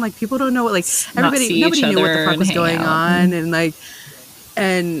down. Like people don't know what, like nobody knew what the fuck was going on.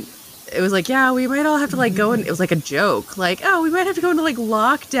 And it was like, yeah, we might all have to like go, and it was like a joke, like, oh, we might have to go into like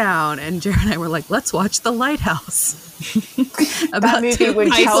lockdown. And Jared and I were like, let's watch The Lighthouse. That movie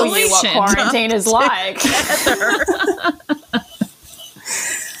would tell you what quarantine is like.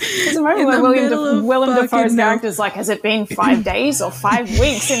 There's a moment where Willem Dafoe's character is like, has it been 5 days or 5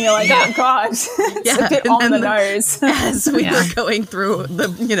 weeks? And you're like, oh god, it's a bit on the nose. As we were going through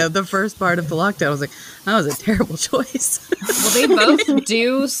the first part of the lockdown, I was like, that was a terrible choice. Well, they both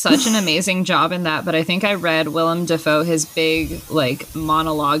do such an amazing job in that, but I think I read Willem Dafoe, his big like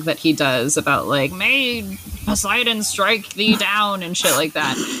monologue that he does about like, may Poseidon strike thee down and shit like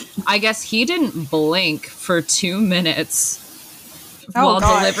that. I guess he didn't blink for 2 minutes while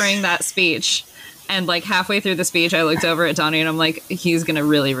delivering that speech. And like halfway through the speech, I looked over at Donnie and I'm like, he's gonna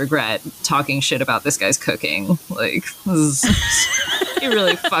really regret talking shit about this guy's cooking. Like, he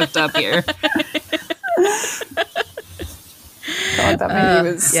really fucked up here. God, that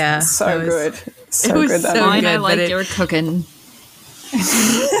movie was so good. So good. That Fine, movie. I like your cooking.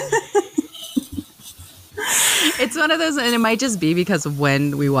 It's one of those, and it might just be because of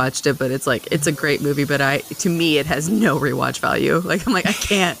when we watched it, but it's like, it's a great movie, but to me it has no rewatch value. Like, I'm like, I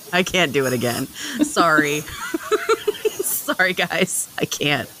can't do it again. Sorry. Sorry guys. I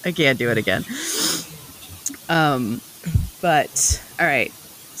can't do it again. But all right.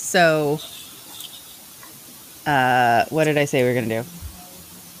 So what did I say we were gonna do?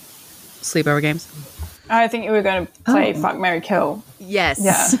 Sleepover games? I think we were going to play Fuck, Marry, Kill. Yes.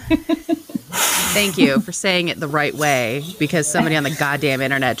 Yeah. Thank you for saying it the right way, because somebody on the goddamn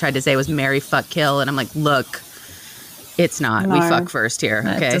internet tried to say it was marry, fuck, kill, and I'm like, look, it's not. No. We fuck first here.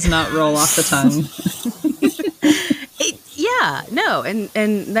 That Okay. does not roll off the tongue. No. And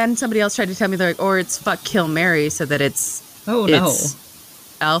then somebody else tried to tell me, they're like, or it's fuck, kill, marry, so that it's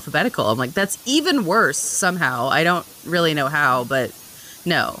alphabetical. I'm like, that's even worse somehow. I don't really know how, but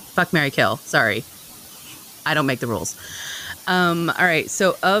no. Fuck, marry, kill. Sorry. I don't make the rules. All right.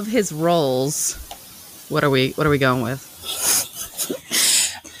 So of his roles, what are we going with?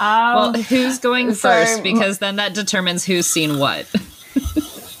 Well, who's going first? Because then that determines who's seen what.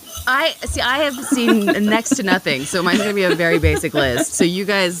 I have seen next to nothing, so mine's gonna be a very basic list. So you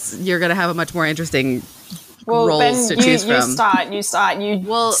guys, you're gonna have a much more interesting roles to choose from. You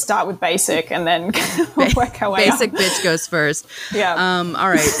start with basic, and then work our way up. Basic bitch goes first. Yeah. All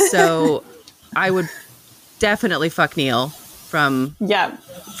right. So I would definitely fuck Neil from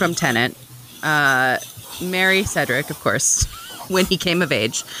Tenet. Marry Cedric, of course, when he came of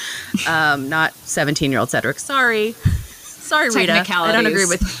age. Not 17-year-old Cedric. Sorry, Rita. I don't agree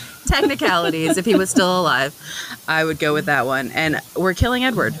with technicalities. If he was still alive, I would go with that one. And we're killing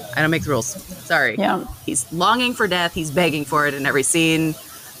Edward. I don't make the rules. Sorry. Yeah. He's longing for death. He's begging for it in every scene.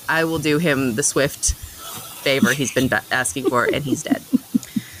 I will do him the swift favor he's been asking for, and he's dead.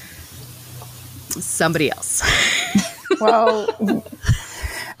 Somebody else. Well,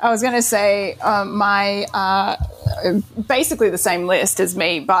 I was going to say my basically the same list as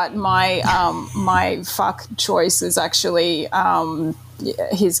me, but my my fuck choice is actually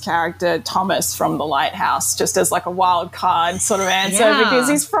his character Thomas from The Lighthouse, just as like a wild card sort of answer, because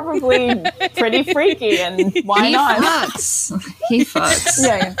he's probably pretty freaky, and why not? He fucks.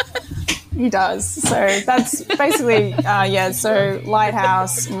 Yeah. He does. So that's basically, so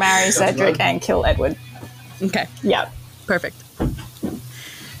Lighthouse, marry Cedric, and kill Edward. Okay. Yeah. Perfect.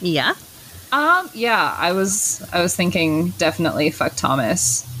 Yeah. I was thinking definitely fuck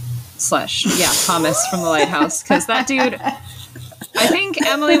Thomas Thomas from The Lighthouse, because that dude, I think,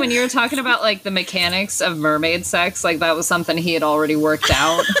 Emily, when you were talking about like the mechanics of mermaid sex, like that was something he had already worked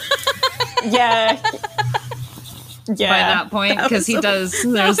out. Yeah. By that point, because he does.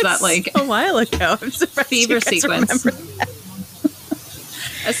 There's that like a while ago. I'm surprised fever you guys sequence. remember that.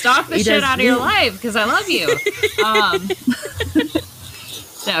 Stalk the shit out of your life because I love you.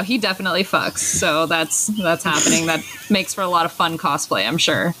 No, he definitely fucks. So that's happening. That makes for a lot of fun cosplay, I'm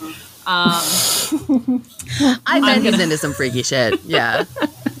sure. I bet he's into some freaky shit. Yeah,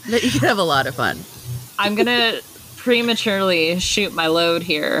 you could have a lot of fun. I'm gonna prematurely shoot my load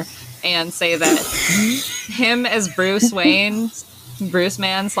here and say that him as Bruce Wayne, Bruce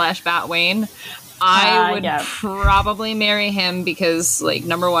Man / Bat Wayne, I would probably marry him because, like,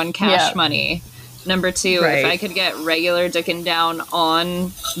 number one, cash money. Number two, if I could get regular dicking down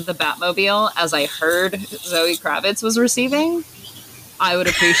on the Batmobile, as I heard Zoe Kravitz was receiving, I would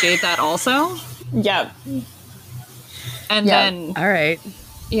appreciate that also. Yeah. And then, All right.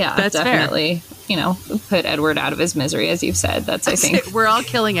 yeah, That's fair. definitely, put Edward out of his misery, as you've said. That's, I think, We're all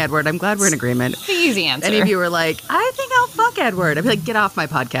killing Edward. I'm glad we're in agreement. the easy answer. Any of you were like, I think I'll fuck Edward. I'd be like, get off my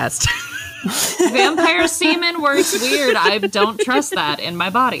podcast. Vampire semen works weird. I don't trust that in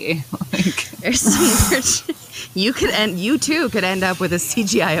my body. You too could end up with a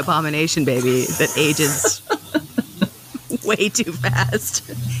CGI abomination baby that ages way too fast.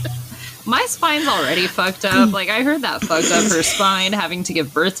 My spine's already fucked up. Like, I heard that fucked up her spine, having to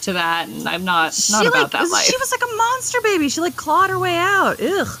give birth to that, and I'm not about that life. She was like a monster baby. She like clawed her way out.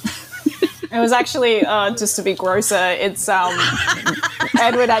 Ugh. It was actually, just to be grosser, it's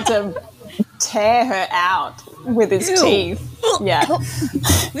Edward had to tear her out with his teeth. Yeah.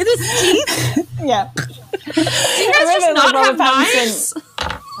 With his teeth? Yeah. Do you guys just not have knives?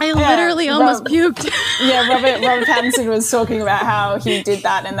 I literally almost puked. Yeah, Robert Pattinson was talking about how he did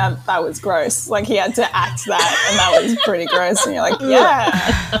that and that was gross. Like, he had to act that, and that was pretty gross. And you're like,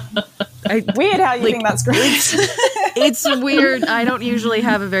 yeah. Weird how you think that's gross. It's weird. I don't usually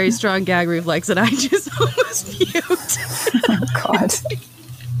have a very strong gag reflex, and I just almost puked. Oh, God.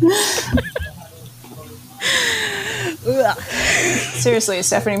 Seriously,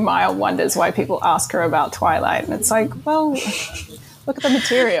 Stephanie Meyer wonders why people ask her about Twilight, and it's like, well, look at the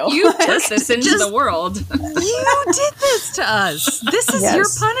material. You put this into the world. You did this to us. This is Yes. your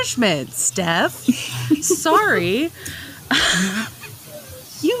punishment, Steph. Sorry.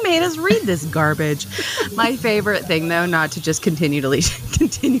 You made us read this garbage. My favorite thing, though, not to just continually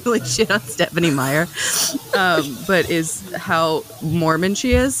shit on Stephanie Meyer, but is how Mormon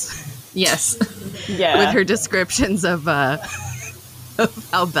she is. Yes. Yeah. With her descriptions of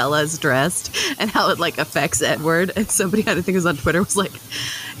how Bella's dressed and how it like affects Edward. And somebody, I think it was on Twitter, was like,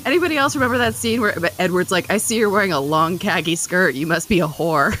 anybody else remember that scene where Edward's like, I see you're wearing a long khaki skirt. You must be a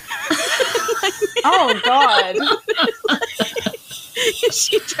whore. Oh, God.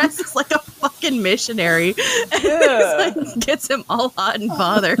 She dresses like a fucking missionary and it's like, gets him all hot and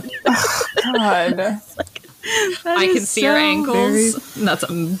bothered. God. I can see your ankles. That's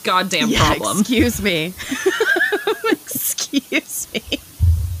a goddamn problem. Excuse me. Excuse me.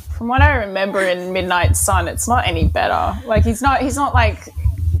 From what I remember in Midnight Sun, it's not any better. Like, he's not like,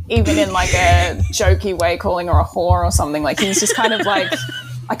 even in like a jokey way, calling her a whore or something. Like, he's just kind of like,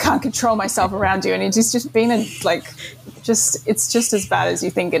 I can't control myself around you. And he's just been it's just as bad as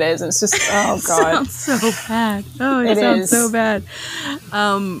you think it is. And it's just, oh, God. It sounds so bad. Oh, it sounds so bad.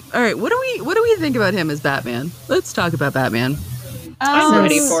 All right, what do we think about him as Batman? Let's talk about Batman. I'm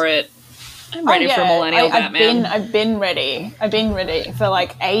ready for it. I'm ready for Millennial Batman. I've been ready. I've been ready for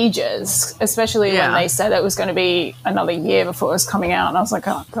like ages, especially when they said it was going to be another year before it was coming out. And I was like,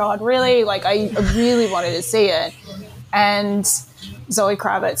 oh, God, really? Like, I really wanted to see it. And Zoe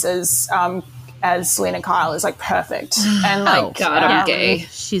Kravitz as Selena Kyle is like perfect. And like, God, I'm gay.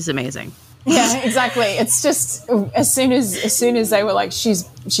 She's amazing. Yeah, exactly. It's just as soon as they were like, she's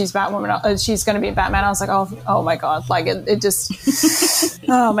Batwoman, she's going to be Batman. I was like, oh my God, like it just,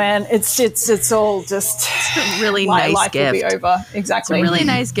 oh man, it's all just It's a really nice life gift. will be over. Exactly. It's a really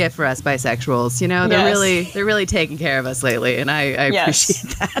nice gift for us bisexuals. You know, they're really taking care of us lately, and I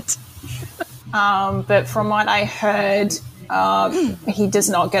appreciate that. But from what I heard, he does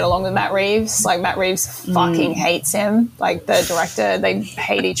not get along with Matt Reeves. Like, Matt Reeves fucking hates him. Like, the director, they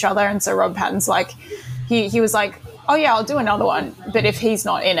hate each other. And so Rob Pattin's like, he was like, oh yeah, I'll do another one, but if he's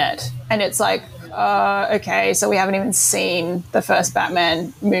not in it. And it's like, okay, so we haven't even seen the first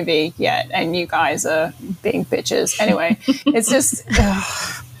Batman movie yet, and you guys are being bitches. Anyway, it's just...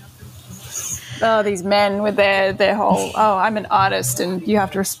 Oh, these men with their whole, oh, I'm an artist and you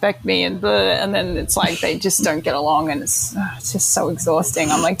have to respect me, and blah, and then it's like they just don't get along, and it's just so exhausting.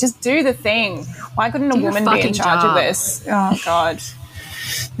 I'm like, just do the thing. Why couldn't a woman be in charge of this? Oh, God.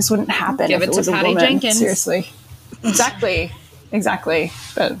 This wouldn't happen Give if it it was to a Patty woman. Jenkins. Seriously. Exactly.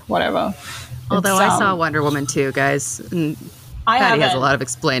 But whatever. Although I saw Wonder Woman 2, guys. And Patty has a lot of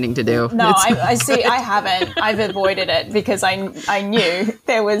explaining to do. No, I see. I haven't. I've avoided it because I knew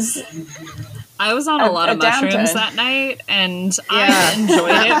there was... I was on a lot of mushrooms downturn. that night, and I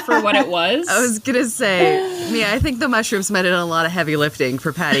enjoyed it for what it was. I was going to say, I think the mushrooms meant a lot of heavy lifting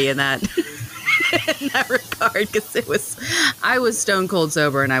for Patty in that in that regard, because I was stone cold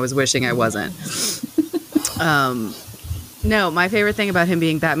sober and I was wishing I wasn't. No, my favorite thing about him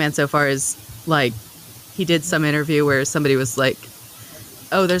being Batman so far is, like, he did some interview where somebody was like,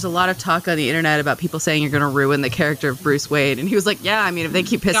 oh, there's a lot of talk on the internet about people saying you're going to ruin the character of Bruce Wayne. And he was like, yeah, I mean, if they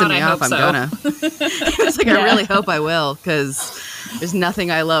keep pissing me off, I'm gonna. He was like, I really hope I will, because there's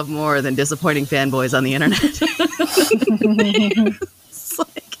nothing I love more than disappointing fanboys on the internet. It's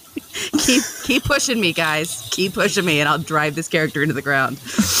like, Keep pushing me, guys. Keep pushing me, and I'll drive this character into the ground.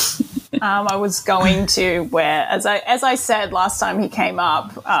 I was going to wear, as I said last time he came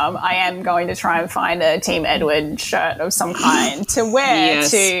up, I am going to try and find a Team Edward shirt of some kind to wear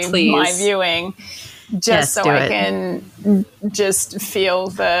Yes, to please. my viewing, just Yes, so do I it. can just feel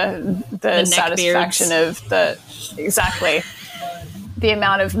the neck satisfaction beards. of the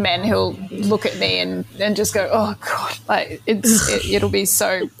amount of men who'll look at me and just go, oh god, like it'll be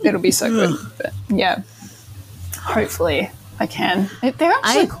so good. But yeah, hopefully I can. They're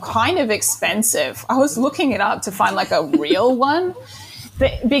actually kind of expensive. I was looking it up to find like a real one.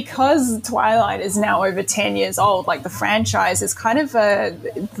 But because Twilight is now over 10 years old, like the franchise is kind of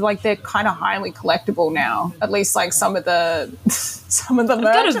they're kind of highly collectible now. At least like some of the merch. I've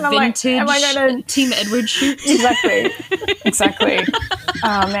got a And I'm like, vintage am I gonna Team Edward shoot. Exactly.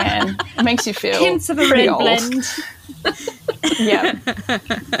 Oh man, it makes you feel Hints of a pretty red old. blend. Yeah.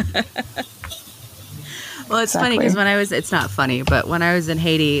 Well, it's funny because Exactly. it's not funny, but when I was in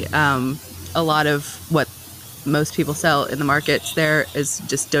Haiti, a lot of what most people sell in the markets there is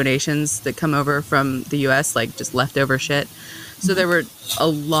just donations that come over from the US, like just leftover shit. So there were a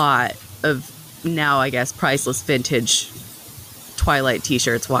lot of now, I guess, priceless vintage Twilight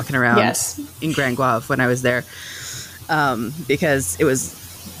t-shirts walking around Yes. in Grand Guave when I was there. Because it was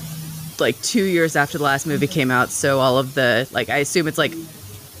like 2 years after the last movie came out. So all of the, like, I assume it's like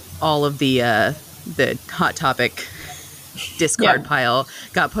all of the Hot Topic discard Yeah. pile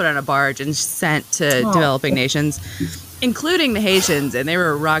got put on a barge and sent to developing nations, including the Haitians, and they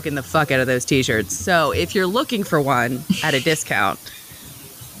were rocking the fuck out of those t-shirts. So if you're looking for one at a discount,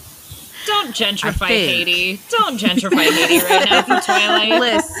 Don't gentrify I think. Haiti. Don't gentrify Haiti right now for Twilight.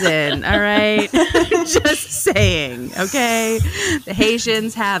 listen, all right? Just saying, okay? The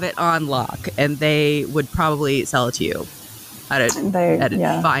Haitians have it on lock, and they would probably sell it to you at a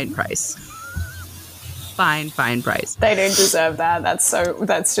Yeah. fine price. Fine price. They don't deserve that. That's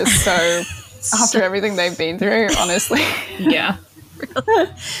just so after everything they've been through, honestly. Yeah.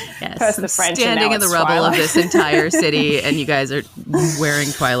 Yes, First the I'm French and standing now in the it's rubble Twilight. of this entire city, and you guys are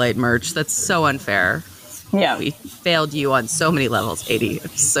wearing Twilight merch. That's so unfair. Yeah. We failed you on so many levels, Haiti. I'm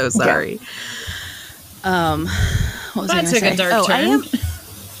so sorry. What was I That gonna took a say? dark turn.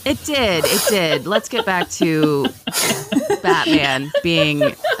 It did. Let's get back to Batman being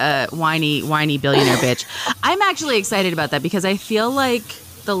a whiny billionaire bitch. I'm actually excited about that because I feel like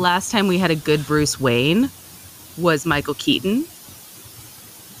the last time we had a good Bruce Wayne was Michael Keaton.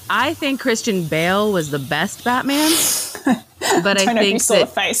 I think Christian Bale was the best Batman, but I don't know if you think saw the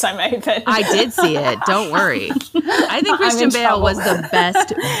that face I made, but I did see it. Don't worry. I think Christian in Bale trouble. was the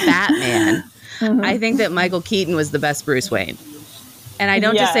best Batman. I think that Michael Keaton was the best Bruce Wayne. And I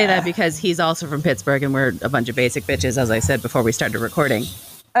don't just say that Yeah. because he's also from Pittsburgh and we're a bunch of basic bitches, as I said before we started recording.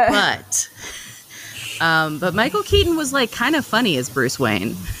 But Michael Keaton was like kind of funny as Bruce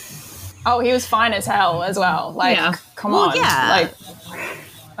Wayne. oh, he was fine as hell as well. Like, Yeah. come Well, on. yeah. Like,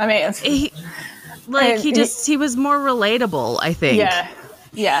 I mean, He was more relatable, I think.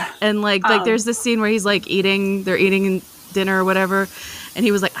 yeah. And like there's this scene where he's like they're eating dinner or whatever, and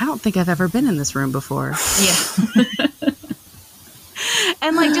he was like, I don't think I've ever been in this room before. Yeah.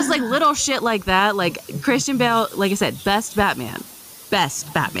 And like just like little shit like that, like Christian Bale, like I said, best Batman,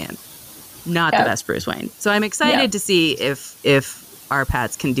 not the Yeah. best Bruce Wayne. So I'm excited Yeah. to see if our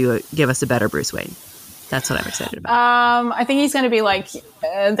Pats can give us a better Bruce Wayne. That's what I'm excited about. I think he's going to be like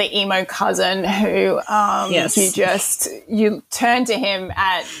the emo cousin who Yes. you turn to him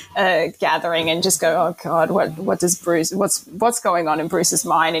at a gathering and just go, oh God, what does Bruce, what's going on in Bruce's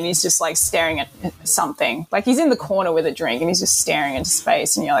mind? And he's just like staring at something. Like he's in the corner with a drink and he's just staring into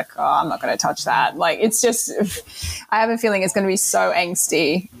space and you're like, oh, I'm not going to touch that. Like it's just, I have a feeling it's going to be so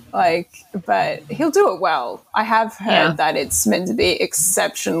angsty. Like, but he'll do it well. I have heard that it's meant to be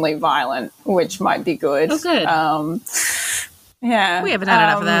exceptionally violent, which might be good. Oh, good. Yeah, We haven't had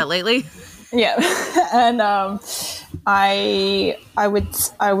enough of that lately. yeah, and I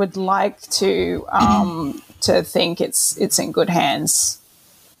would like to think it's in good hands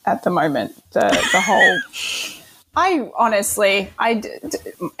at the moment. The whole. I honestly,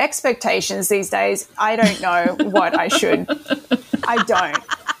 expectations these days. I don't know what I should. I don't.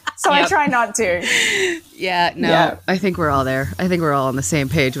 So I Yep. try not to. Yeah, no, Yeah. I think we're all there. I think we're all on the same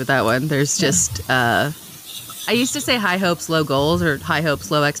page with that one. There's just, I used to say high hopes, low goals, or high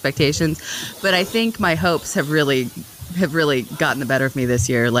hopes, low expectations, but I think my hopes have really gotten the better of me this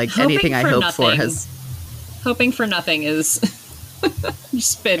year. Like Hoping anything I for hoped for nothing. has. Hoping for nothing is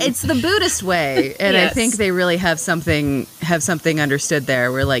just been. It's the Buddhist way, and I Yes. think they really have something understood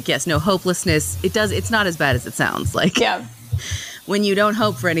there. We're like, yes, no hopelessness. It's not as bad as it sounds. Like, Yeah. when you don't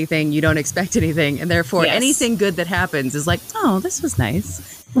hope for anything, you don't expect anything, and therefore Yes. anything good that happens is like, oh, this was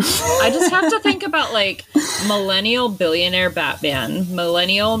nice. I just have to think about like millennial billionaire Batman,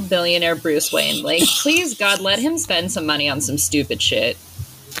 millennial billionaire Bruce Wayne. Like, please God, let him spend some money on some stupid shit.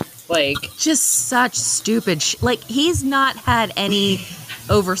 Like, Just such stupid like, he's not had any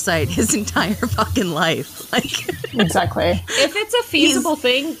oversight his entire fucking life. Like, Exactly. if it's a feasible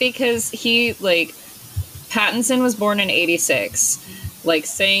thing, because he, like, Pattinson was born in 86, like,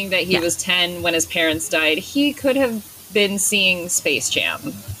 saying that he was 10 when his parents died, he could have been seeing Space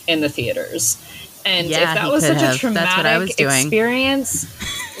Jam in the theaters. And Yeah, if that he was could such have. a That's what I was traumatic doing. experience,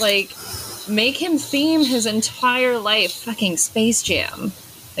 like, make him theme his entire life fucking Space Jam.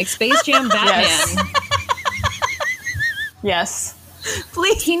 Like, Space Jam Batman. Yes.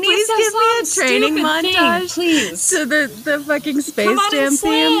 please, He needs please to give me a some training stupid thing, montage please. to the fucking Space Come on Jam and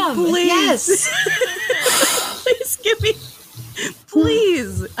slam. theme. Please. Yes. Please give me.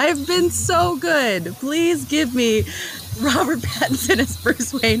 Please, I've been so good. Please give me Robert Pattinson as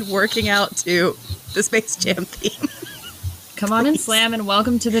Bruce Wayne working out to the Space Jam theme. Come on and slam, and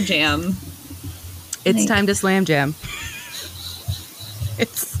welcome to the jam. It's time to slam jam.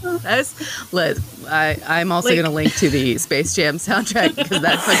 I'm also Like- going to link to the Space Jam soundtrack because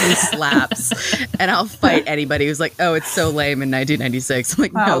that fucking slaps. And I'll fight anybody who's like, oh, it's so lame in 1996. I'm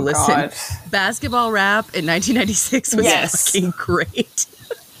like, no, Oh, listen. God. Basketball rap in 1996 was Yes. fucking great.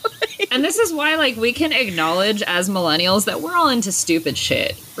 And this is why, like, we can acknowledge as millennials that we're all into stupid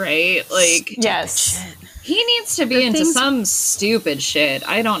shit, right? Like, Yes. he needs to be into things- some stupid shit.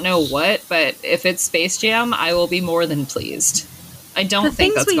 I don't know what, but if it's Space Jam, I will be more than pleased. I don't The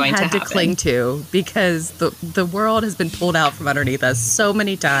think things that's we going to had to happen. cling to because the world has been pulled out from underneath us so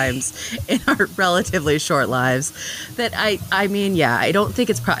many times in our relatively short lives that I mean, yeah, I don't think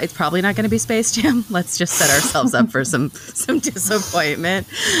it's probably not going to be Space Jam. Let's just set ourselves up for some disappointment.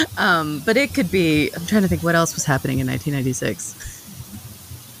 But it could be. I'm trying to think what else was happening in 1996.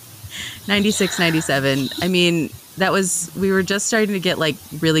 96, 97. I mean, we were just starting to get like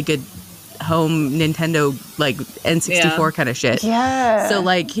really good home Nintendo, like N64 Yeah. kind of shit. Yeah. So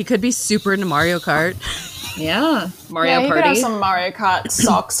like he could be super into Mario Kart. Yeah. Mario Yeah, you could have Party. some Mario Kart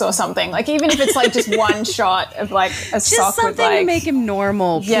socks or something. Like, even if it's like just one shot of like a Just sock something with like. to make him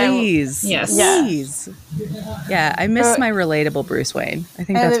normal, Yeah. please. Yes. Yeah. Please. Yeah, I miss my relatable Bruce Wayne. I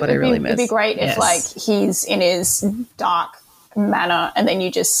think that's what I really miss. It'd be great Yes. if like he's in his dark manner and then you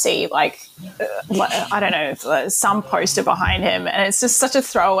just see like I don't know, some poster behind him and it's just such a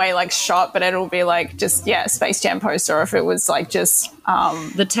throwaway like shot, but it'll be like just Space Jam poster, or if it was like just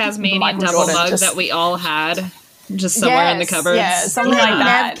The Tasmanian Michael devil Jordan mug just- that we all had, just somewhere in the Yes, cupboards. yeah, something like Nev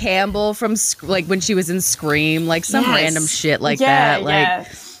that. Campbell from like when she was in Scream, like some Yes. random shit like Yeah, that. Like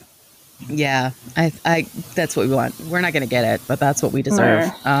yeah, I that's what we want. We're not gonna get it, but that's what we deserve.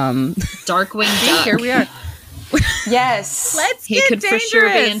 Darkwing Duck. Here we are. yes, Let's He get could dangerous. for sure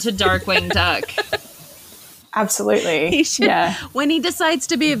be into Darkwing Duck. absolutely. He should. Yeah. When he decides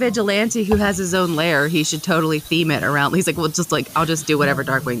to be a vigilante who has his own lair, he should totally theme it around. He's like, well, just like I'll just do whatever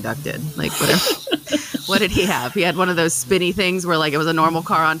Darkwing Duck did. Like whatever. What did he have? He had one of those spinny things where like it was a normal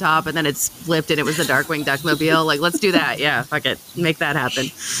car on top and then it flipped and it was the Darkwing Duckmobile. Like let's do that. Yeah, fuck it, make that happen.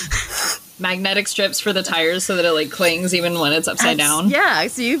 Magnetic strips for the tires so that it like clings even when it's upside down. Yeah, I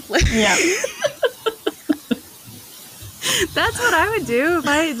see. Yeah. That's what I would do if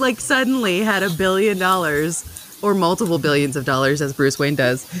I like suddenly had $1 billion or multiple billions of dollars as Bruce Wayne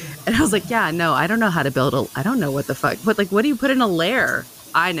does. And I was like, yeah, no, I don't know how to build I don't know what the fuck. But like, what do you put in a lair?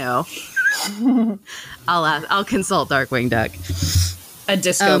 I know. I'll consult Darkwing Duck. A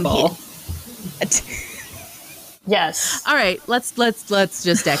disco ball. Yes. All right, let's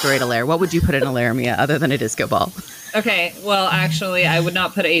just decorate a lair. What would you put in a lair, Mia, other than a disco ball? Okay, well, actually, I would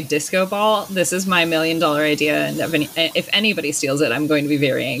not put a disco ball. This is my $1 million idea, and if anybody steals it, I'm going to be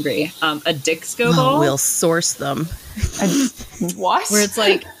very angry. A disco ball, We'll source them. What? where it's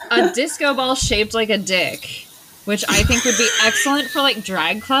like a disco ball shaped like a dick, which I think would be excellent for like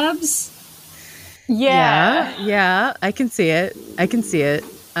drag clubs. Yeah, I can see it.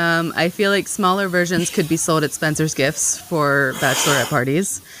 I feel like smaller versions could be sold at Spencer's Gifts for bachelorette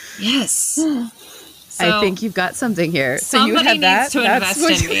parties. Yes. I think you've got something here. So you Somebody have needs that. to That's invest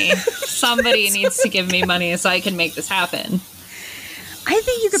what in me. Somebody needs to give me money so I can make this happen. I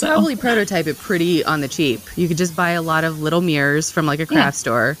think you could probably prototype it pretty on the cheap. You could just buy a lot of little mirrors from like a craft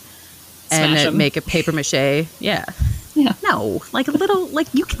store and Smash 'em. make a paper mache. Yeah. Yeah. No, like a little, like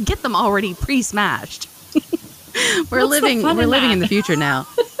you can get them already pre-smashed. We're What's the living fun in in that? the future now.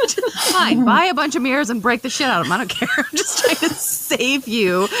 Fine, buy a bunch of mirrors and break the shit out of them. I don't care. I'm just trying to save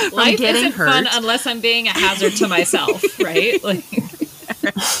you from Life getting isn't hurt. fun unless I'm being a hazard to myself, right? Like,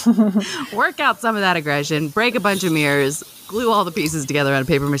 Work out some of that aggression, break a bunch of mirrors, glue all the pieces together on a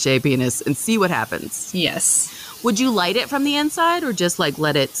paper mache penis, and see what happens. yes. Would you light it from the inside or just like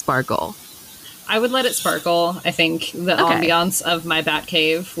let it sparkle? I would let it sparkle. I think the ambiance of my bat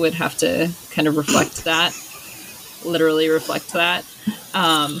cave would have to kind of reflect that. Literally reflect that.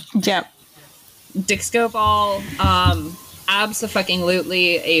 Yep. Dickscope all,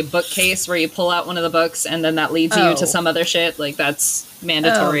 abso-fucking-lutely a bookcase where you pull out one of the books and then that leads you to some other shit. Like, that's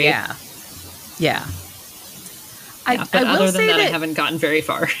mandatory. Yeah. Yeah, I but will other than say that, I that haven't gotten very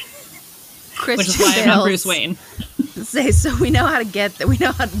far, Christian which is why I'm not Bale's- Bruce Wayne. Say, so we know how to get that. We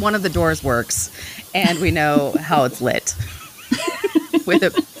know how one of the doors works, and we know how it's lit with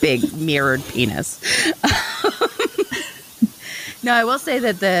a big mirrored penis. No, I will say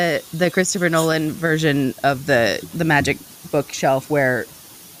that the Christopher Nolan version of the magic bookshelf where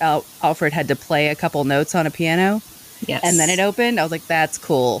Alfred had to play a couple notes on a piano Yes. and then it opened, I was like, that's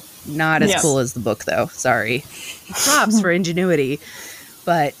cool. Not as Yes. cool as the book, though. Sorry. Props for ingenuity,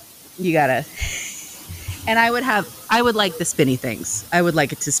 but you gotta. And I would like the spinny things. I would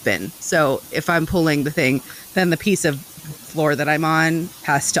like it to spin. So if I'm pulling the thing, then the piece of floor that I'm on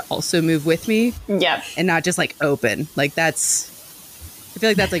has to also move with me Yep. and not just like open. Like I feel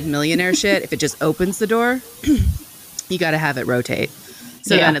like that's like millionaire shit. If it just opens the door, you got to have it rotate.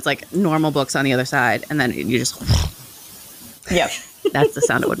 So Yeah. then it's like normal books on the other side. And then you just, Yep. that's the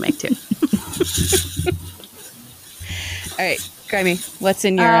sound it would make too. All right. Grimey, what's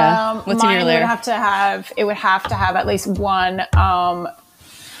in your Mine would lair? have to have at least one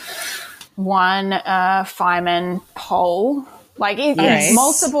fireman pole. Like Nice.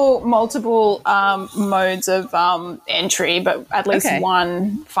 multiple modes of entry, but at least Okay.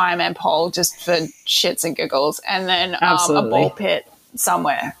 one fireman pole just for shits and giggles, and then a Absolutely. ball pit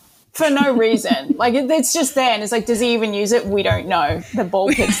somewhere for no reason. Like it's just there, and it's like, does he even use it? We don't know. The ball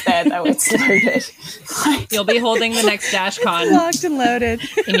pit's there though; it's loaded. Like, You'll be holding the next DashCon Locked and loaded.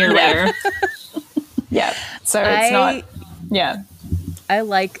 in your lair. yeah, so it's not. Yeah, I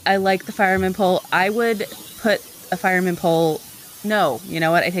like the fireman pole. I would put a fireman pole. No, you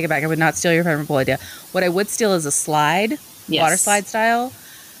know what? I take it back. I would not steal your fireman pole idea. What I would steal is a slide, Yes. water slide style,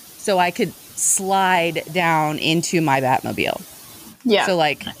 so I could slide down into my Batmobile. yeah. So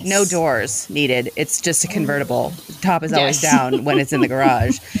like no doors needed. It's just a convertible. The top is always Yes. down when it's in the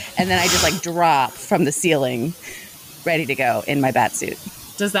garage, and then I just like drop from the ceiling, ready to go in my bat suit.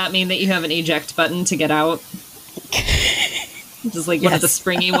 Does that mean that you have an eject button to get out? Just like one of the Yes.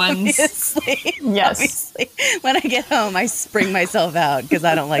 springy ones. Obviously. Yes. Obviously. When I get home, I spring myself out because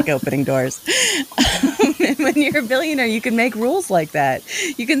I don't like opening doors. And when you're a billionaire, you can make rules like that.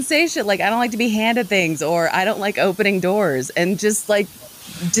 You can say shit like, I don't like to be handed things, or I don't like opening doors, and just like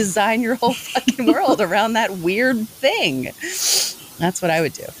design your whole fucking world around that weird thing. That's what I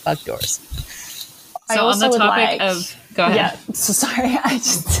would do. Fuck doors. I So on also the would topic like- of, go ahead. Yeah, so sorry.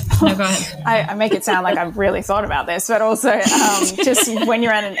 No, go ahead. I make it sound like I've really thought about this, but also just when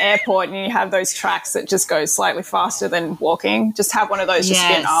you're at an airport and you have those tracks that just go slightly faster than walking, just have one of those just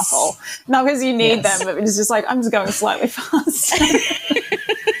be an Yes. asshole. Not because you need Yes. them, but it's just like, I'm just going slightly faster.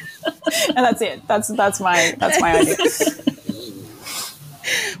 And that's it. That's my idea.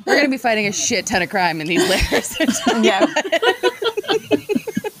 We're going to be fighting a shit ton of crime in these lairs. Yeah.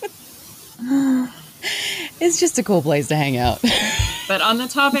 It's just a cool place to hang out. But on the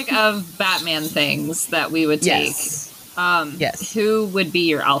topic of Batman things that we would take, Yes. Yes. who would be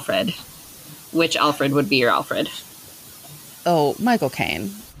your Alfred? Which Alfred would be your Alfred? Oh, Michael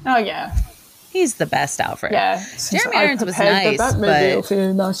Caine. Oh, yeah. He's the best Alfred. Yeah. Jeremy I Irons was prepared nice, the Batmobile but for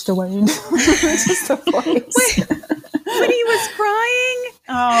you, Master Wayne. Just the voice. when he was crying,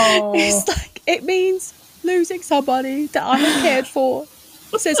 Oh. it's like, it means losing somebody that I'm cared for.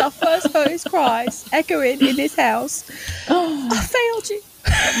 Says our first voice cries, echoing in his house. I failed you.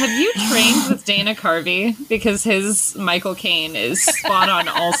 Have you trained with Dana Carvey? Because his Michael Caine is spot on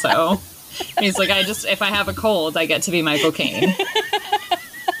also. He's like, if I have a cold, I get to be Michael Caine.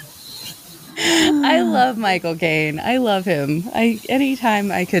 I love Michael Caine. I love him.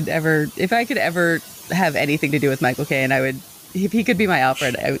 Anytime I could ever, if I could ever have anything to do with Michael Caine, I would. If he could be my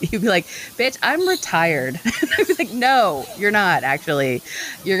Alfred, he'd be like, "Bitch, I'm retired." I'd be like, "No, you're not. Actually,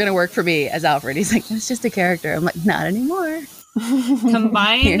 you're gonna work for me as Alfred." He's like, "It's just a character." I'm like, "Not anymore."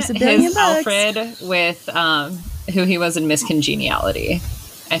 Combine Here's $1 billion his bucks. Alfred with who he was in Miss Congeniality.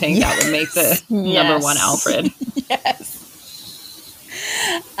 I think that would make the number one Alfred. Yes.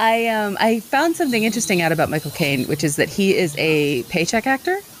 I found something interesting out about Michael Caine, which is that he is a paycheck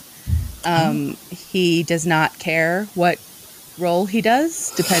actor. He does not care what role he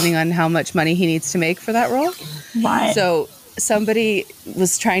does, depending on how much money he needs to make for that role. Right. So somebody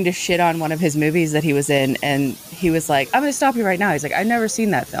was trying to shit on one of his movies that he was in, and he was like, I'm going to stop you right now. He's like, I've never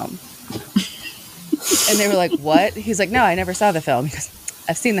seen that film. And they were like, what? He's like, no, I never saw the film. He goes,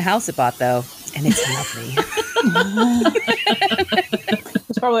 I've seen the house it bought, though, and it's lovely.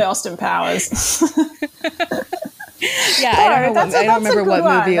 It's probably Austin Powers. Yeah, I don't remember what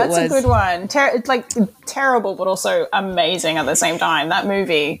movie it was. That's a good one. It's like terrible, but also amazing at the same time. That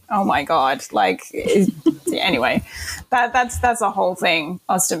movie, oh my god! Anyway, that's the whole thing.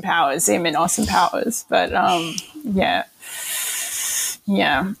 Austin Powers, him in Austin Powers. But yeah.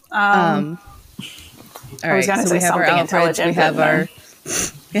 All right, so we have our Alfreds.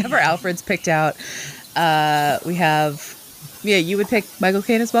 We have our Alfreds picked out. We have, you would pick Michael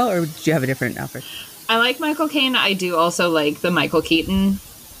Caine as well, or did you have a different Alfred? I like Michael Caine. I do also like the Michael Keaton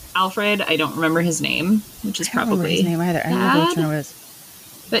Alfred. I don't remember his name, which is probably his name either. I don't know which one it was.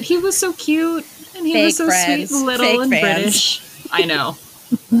 But he was so cute, and he was so sweet and little Fake and fans. British. I know.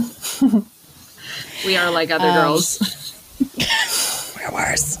 We are like other girls. We're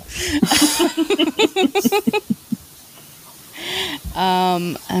worse.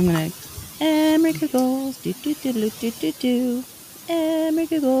 I'm gonna America Goals.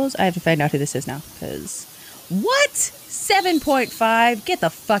 America Goals. I have to find out who this is now, because what? 7.5? Get the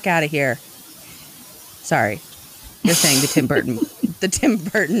fuck out of here. Sorry, you're saying the Tim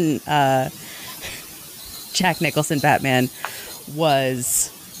Burton Jack Nicholson Batman was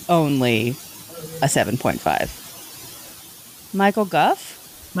only a 7.5. Michael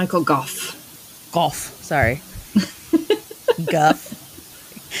Gough. Sorry. Guff.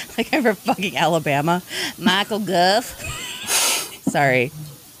 Like I'm from fucking Alabama. Michael Gough. Sorry.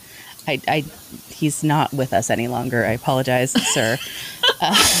 He's not with us any longer. I apologize, sir.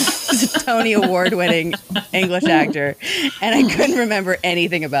 He's a Tony Award-winning English actor, and I couldn't remember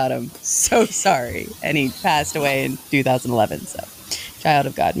anything about him. So sorry. And he passed away in 2011. So, child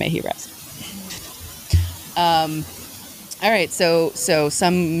of God, may he rest. All right. So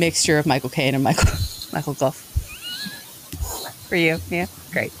some mixture of Michael Caine and Michael Gough. For you, yeah,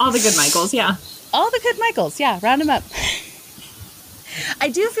 great. All the good Michaels, yeah. All the good Michaels, yeah. Round them up. I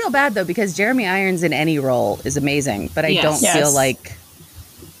do feel bad though, because Jeremy Irons in any role is amazing, but I don't feel like.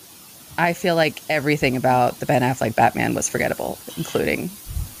 I feel like everything about the Ben Affleck Batman was forgettable, including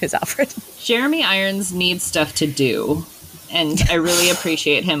his Alfred. Jeremy Irons needs stuff to do, and I really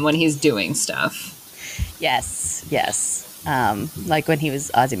appreciate him when he's doing stuff. Yes. Like when he was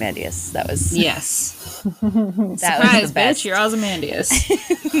Ozymandias. That was Surprise, was the best. bitch, you're Ozymandias.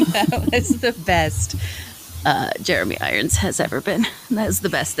 That was the best Jeremy Irons has ever been. That was the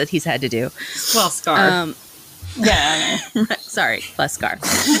best that he's had to do. Well, Scar. Yeah. Sorry, plus Scar.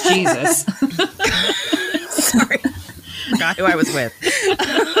 Jesus. Sorry. Forgot who I was with.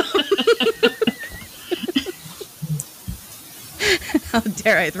 How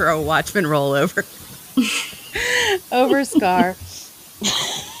dare I throw a Watchmen roll over Scar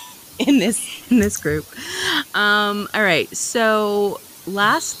in this group. All right, so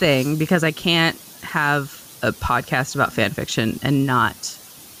last thing, because I can't have a podcast about fan fiction and not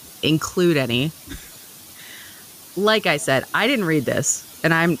include any. Like I said, I didn't read this,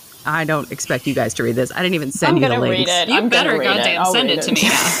 and I don't expect you guys to read this. I didn't even send you the links. Read it. You better goddamn send it to me.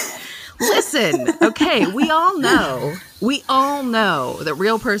 Listen, okay, we all know that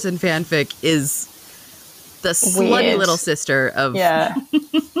real person fanfic is the slutty little sister of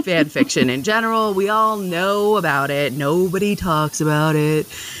fan fiction in general. We all know about it. Nobody talks about it.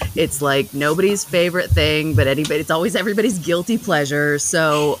 It's like nobody's favorite thing, but it's always everybody's guilty pleasure.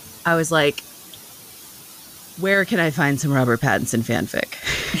 So I was like, where can I find some Robert Pattinson fanfic?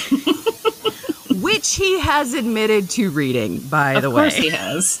 Which he has admitted to reading, by the way. Of course he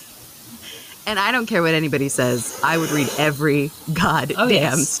has. And I don't care what anybody says. I would read every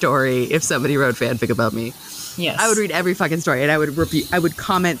goddamn story if somebody wrote fanfic about me. Yes. I would read every fucking story, and I would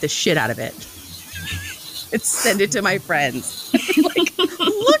comment the shit out of it. And send it to my friends. Like,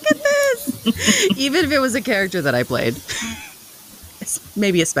 look at this! Even if it was a character that I played.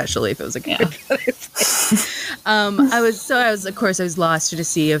 Maybe especially if it was a character that I played. I was lost in a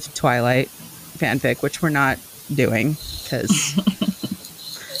sea of Twilight fanfic, which we're not doing, because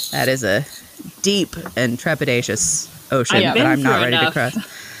that is a deep and trepidatious ocean that I'm not ready to cross.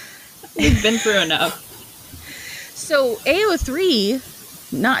 We've been through enough. So AO3,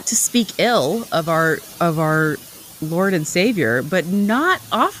 not to speak ill of our Lord and Savior, but not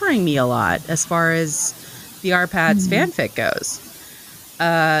offering me a lot as far as the RPAT's fanfic goes.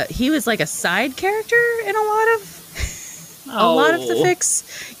 He was like a side character in a lot of A lot of the Oh.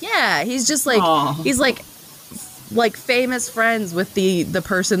 fics. Yeah, he's just like Aw. he's like famous friends with the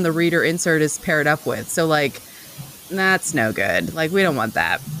person the reader insert is paired up with. So like that's no good. Like we don't want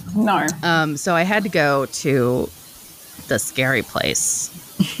that. No. So I had to go to the scary place,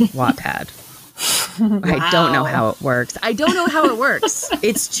 Wattpad. I don't know how it works.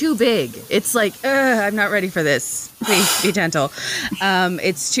 It's too big. It's like, I'm not ready for this. Please be gentle.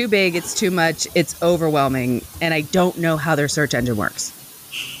 It's too big. It's too much. It's overwhelming. And I don't know how their search engine works.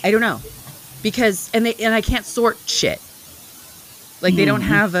 I don't know. Because, and I can't sort shit. Like they don't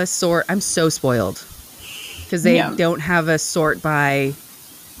have a sort. I'm so spoiled. Because they don't have a sort by,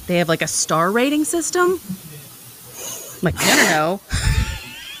 they have like a star rating system. I'm like, no.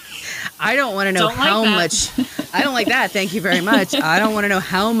 I don't want to know Don't like how that. much. I don't like that. Thank you very much. I don't want to know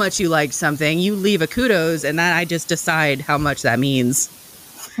how much you like something. You leave a kudos, and then I just decide how much that means.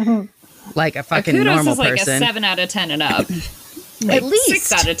 Like a fucking Kudos normal is like person. a 7 out of 10 and up. At least.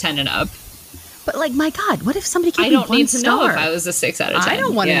 6 out of 10 and up. But like, my God, what if somebody gave I me don't one need to star? know if I was a 6 out of 10. I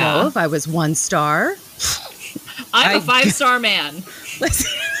don't want to know if I was 1 star. I'm a 5-star man.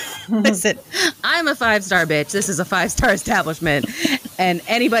 Listen, I'm a 5-star bitch. This is a 5-star establishment. And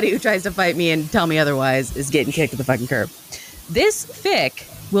anybody who tries to fight me and tell me otherwise is getting kicked to the fucking curb. This fic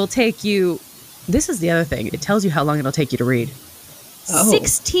will take you, this is the other thing. It tells you how long it'll take you to read.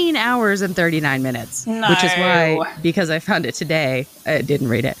 16 hours and 39 minutes. Which is why, because I found it today, I didn't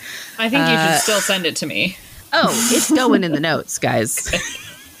read it. I think you should still send it to me. Oh, it's going in the notes, guys.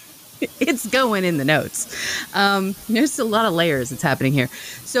 It's going in the notes. There's a lot of layers that's happening here.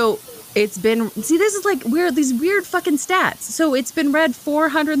 So it's been, see, this is like weird, these weird fucking stats. So it's been read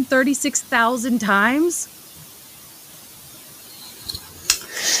 436,000 times.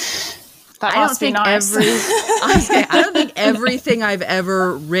 That I don't must be think nice. I don't think everything I've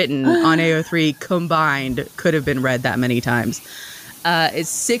ever written on AO3 combined could have been read that many times. It's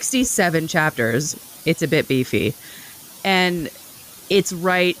 67 chapters. It's a bit beefy. And it's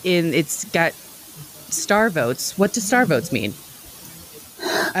it's got star votes. What do star votes mean?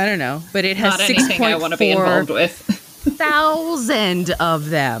 I don't know, but it has Not anything I want to be 6.4 involved with. thousand of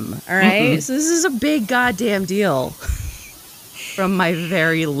them. All right? So this is a big goddamn deal from my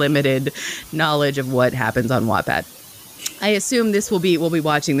very limited knowledge of what happens on Wattpad. I assume we'll be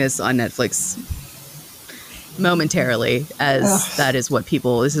watching this on Netflix momentarily, as this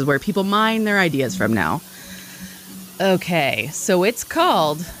is where people mine their ideas from now. Okay, so it's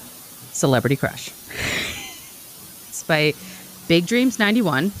called Celebrity Crush. It's by Big Dreams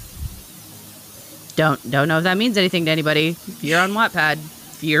 91. Don't know if that means anything to anybody. If you're on Wattpad,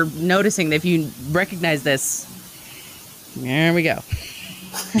 if you're noticing that, if you recognize this, there we go.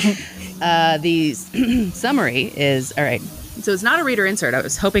 The summary is, all right, so it's not a reader insert. I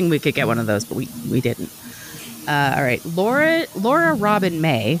was hoping we could get one of those, but we didn't. All right, Laura Robin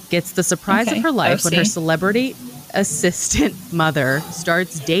May gets the surprise of her life when her celebrity assistant mother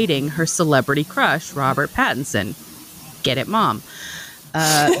starts dating her celebrity crush, Robert Pattinson. Get it, Mom?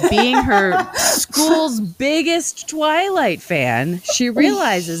 Being her school's biggest Twilight fan, she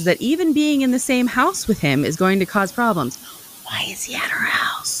realizes that even being in the same house with him is going to cause problems. Why is he at her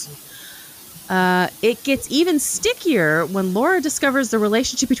house? It gets even stickier when Laura discovers the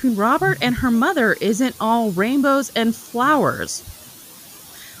relationship between Robert and her mother isn't all rainbows and flowers.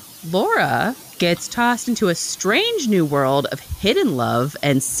 Laura gets tossed into a strange new world of hidden love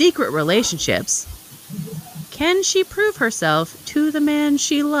and secret relationships. Can she prove herself to the man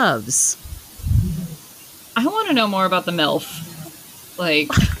she loves? I want to know more about the MILF. Like,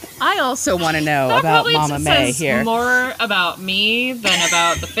 I also want to know that about probably Mama May says here. more about me than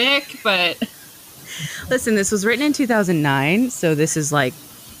about the fic, but Listen, this was written in 2009, so this is like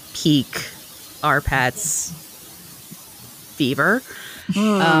peak RPAT's fever.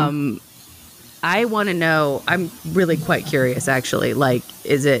 I want to know, I'm really quite curious actually, like,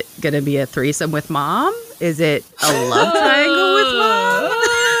 is it going to be a threesome with Mom? Is it a love triangle with Mom?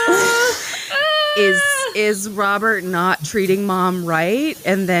 Is Robert not treating Mom right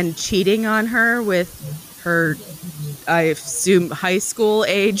and then cheating on her with her, I assume, high school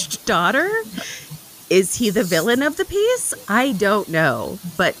aged daughter? Is he the villain of the piece? I don't know,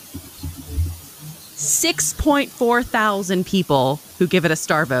 but 6.4 thousand people who give it a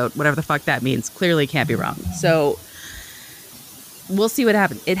star vote, whatever the fuck that means, clearly can't be wrong. So we'll see what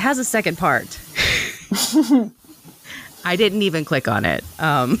happens. It has a second part. I didn't even click on it.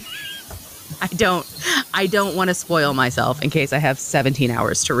 I don't want to spoil myself in case I have 17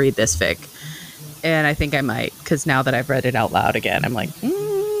 hours to read this fic. And I think I might, because now that I've read it out loud again, I'm like,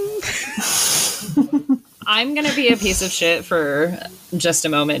 I'm gonna be a piece of shit for just a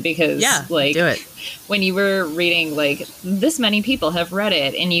moment because, like, do it. when you were reading, like, this many people have read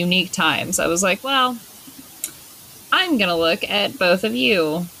it in unique times, I was like, well, I'm gonna look at both of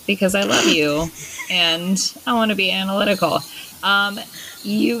you because I love you and I want to be analytical.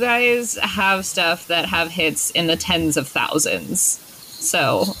 You guys have stuff that have hits in the tens of thousands,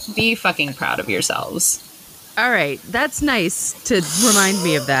 so be fucking proud of yourselves. All right, that's nice to remind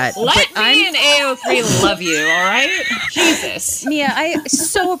me of that. Let but me and AO3 love you, all right? Jesus. Mia, I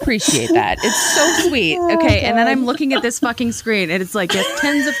so appreciate that. It's so sweet. Okay, and then I'm looking at this fucking screen, and it's like, yes,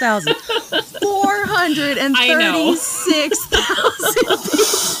 tens of thousands. 436,000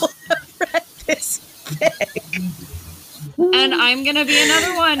 people have read this fic. And I'm gonna be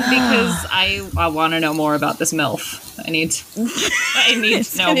another one because I want to know more about this MILF. I need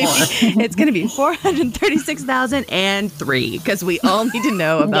to know more. It's gonna be 436,003 because we all need to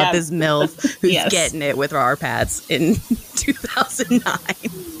know about this MILF who's getting it with our pads in 2009.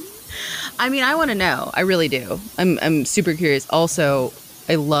 I mean, I want to know. I really do. I'm super curious. Also,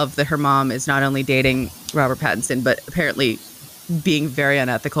 I love that her mom is not only dating Robert Pattinson, but apparently being very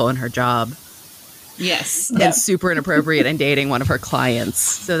unethical in her job. Yes. And super inappropriate and dating one of her clients.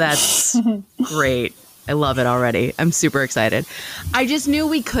 So that's great. I love it already. I'm super excited. I just knew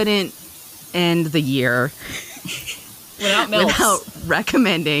we couldn't end the year without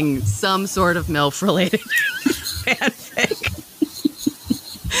recommending some sort of MILF-related fanfic.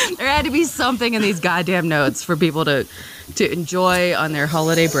 There had to be something in these goddamn notes for people to enjoy on their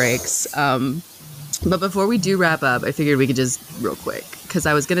holiday breaks. But before we do wrap up, I figured we could just real quick, because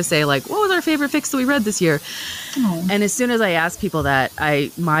I was going to say, like, what was our favorite fics that we read this year? Oh. And as soon as I ask people that,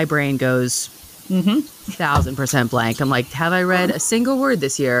 my brain goes 1,000% blank. I'm like, have I read a single word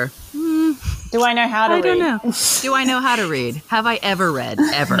this year? Do I know how to read? I don't know. Do I know how to read? Have I ever read?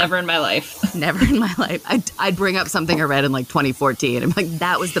 Ever? Never in my life. Never in my life. I'd bring up something I read in like 2014. I'm like,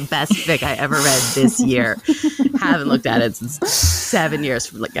 that was the best fic I ever read this year. Haven't looked at it since 7 years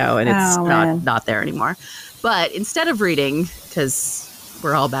from ago, and it's not there anymore. But instead of reading, because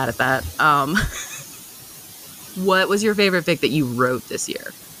we're all bad at that, what was your favorite fic that you wrote this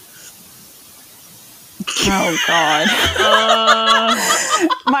year? Oh, God.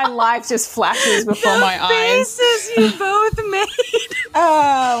 My life just flashes before my eyes. Faces you both made.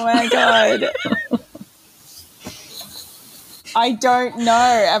 Oh, my God. I don't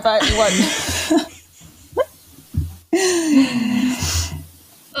know about what...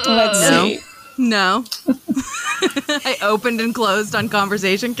 Let's see. No. I opened and closed on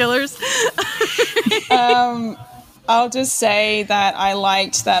conversation killers. I'll just say that I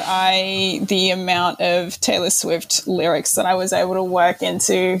liked that the amount of Taylor Swift lyrics that I was able to work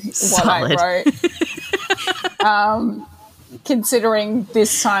into what I wrote. Considering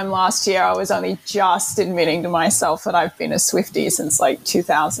this time last year, I was only just admitting to myself that I've been a Swiftie since like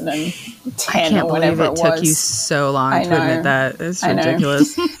 2010 or whatever it was. It took you so long to admit that. It's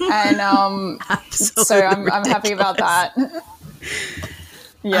ridiculous. And so I'm happy about that.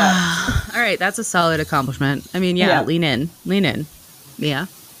 Yeah. All right. That's a solid accomplishment. I mean, lean in. Yeah.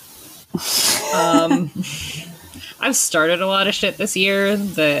 I've started a lot of shit this year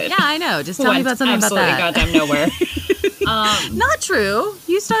that I know. Just tell me about something about that. Goddamn nowhere. Not true.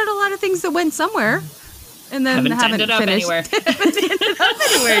 You started a lot of things that went somewhere and then haven't ended up finished. anywhere. Haven't ended up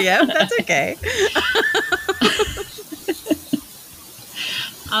anywhere yet. That's okay.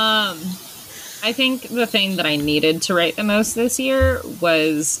 I think the thing that I needed to write the most this year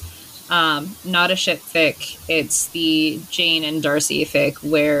was not a ship fic. It's the Jane and Darcy fic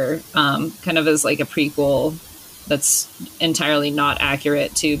where kind of as like a prequel that's entirely not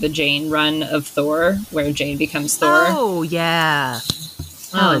accurate to the Jane run of Thor, where Jane becomes Thor. Oh, yeah.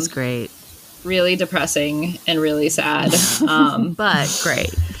 That was great. Really depressing and really sad. But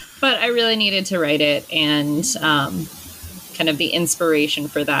great. But I really needed to write it, and kind of the inspiration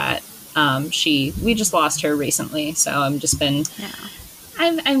for that. We just lost her recently, so I've just been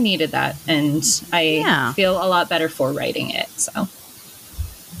I've needed that, and I feel a lot better for writing it. So,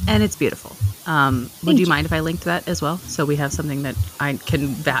 and it's beautiful. Would you mind if I linked that as well, so we have something that I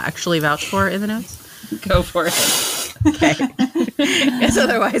can actually vouch for in the notes? Go for it. Okay. Because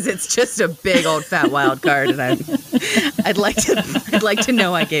otherwise, it's just a big old fat wild card, and I'd like to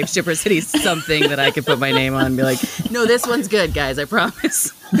know I gave Shipper City something that I could put my name on and be like, no, this one's good, guys. I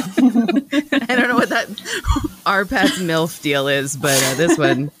promise. I don't know what that RPAT's MILF deal is, but this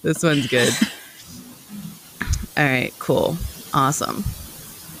one's good. All right, cool, awesome.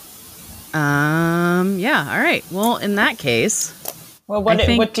 All right. Well, in that case, Well,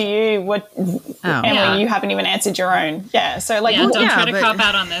 Emily, Yeah. you haven't even answered your own. Yeah, so like, Yeah, don't try to but- cop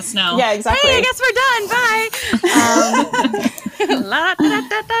out on this. No. yeah, exactly. Hey, I guess we're done. Bye. La, da,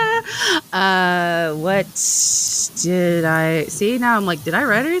 da, da. What did I see? Now I'm like, did I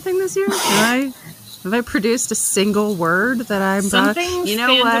write anything this year? Have I produced a single word that I'm proud? Something You know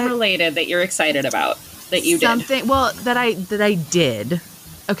fandom what? related that you're excited about that you did. Something. Well, that I did.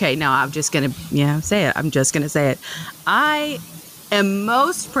 Okay, no, I'm just gonna say it. I'm just gonna say it. I am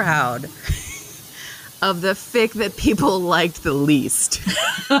most proud of the fic that people liked the least.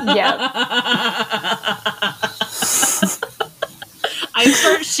 Yeah. I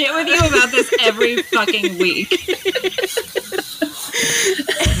start shit with you about this every fucking week.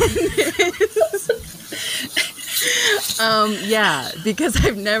 Yeah, because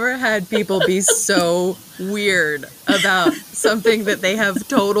I've never had people be so weird about something that they have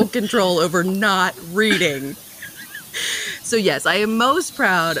total control over not reading. So yes, I am most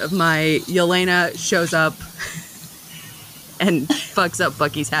proud of my Yelena shows up and fucks up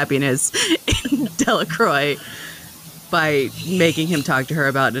Bucky's happiness in Delacroix by making him talk to her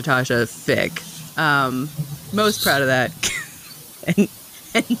about Natasha fic. Most proud of that.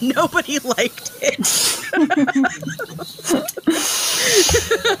 and nobody liked it.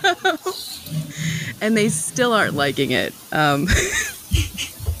 And they still aren't liking it.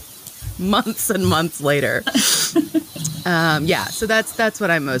 Months and months later. Yeah, so that's what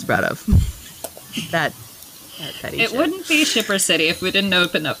I'm most proud of. That petty It shit. wouldn't be Shipper City if we didn't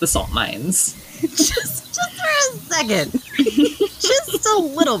open up the salt mines. just for a second. Just a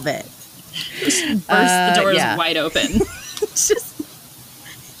little bit. Burst the doors yeah. wide open.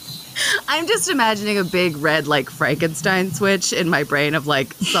 I'm just imagining a big red like Frankenstein switch in my brain of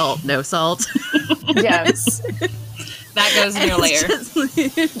like salt, no salt. Yes. That goes in your layer.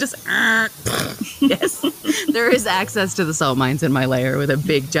 Yes, there is access to the salt mines in my layer with a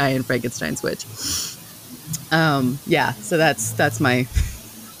big giant Frankenstein switch. Yeah, so that's my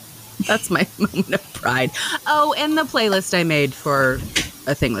moment of pride. Oh, and the playlist I made for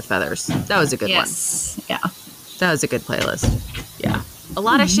A Thing with Feathers. That was a good one. Yes. Yeah. That was a good playlist. Yeah, a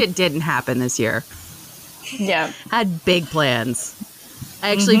lot of shit didn't happen this year. Yeah. I had big plans. I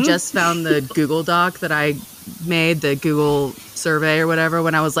actually just found the Google Doc that I made, the Google survey or whatever,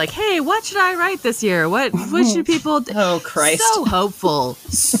 when I was like, hey, what should I write this year? What should people do? Oh, Christ. So hopeful,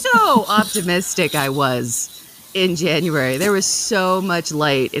 so optimistic I was in January. There was so much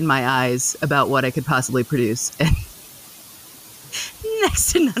light in my eyes about what I could possibly produce. And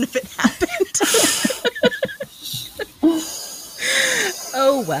next to none of it happened.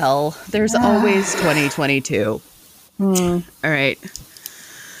 Oh, well, there's always 2022. All right.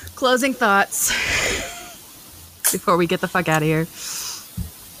 Closing thoughts before we get the fuck out of here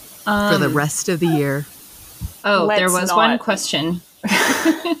for the rest of the year. Oh, there Let's was not. one question.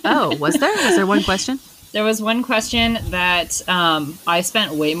 Oh, was there? Was there one question? There was one question that I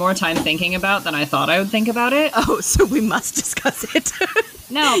spent way more time thinking about than I thought I would think about it. Oh, so we must discuss it.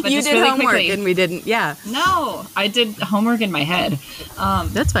 No, but You just did really homework quickly. and we didn't. Yeah, No, I did homework in my head.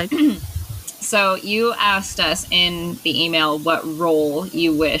 that's fine. So you asked us in the email what role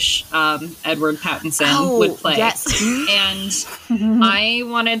you wish Edward Pattinson would play. Yes. And I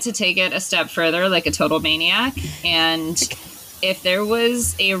wanted to take it a step further, like a total maniac. And if there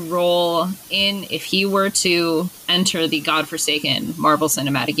was a role if he were to enter the godforsaken Marvel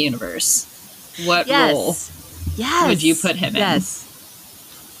Cinematic Universe, what role Yes. would you put him in? Yes.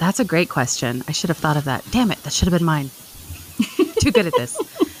 That's a great question. I should have thought of that. Damn it, that should have been mine. Too good at this.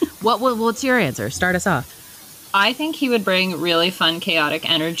 What's your answer? Start us off. I think he would bring really fun, chaotic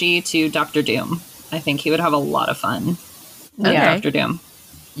energy to Doctor Doom. I think he would have a lot of fun with Okay. Doctor Doom.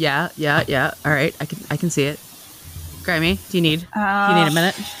 Yeah. All right, I can see it. Grammy, do you need a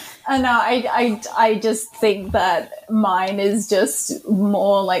minute? No, I just think that mine is just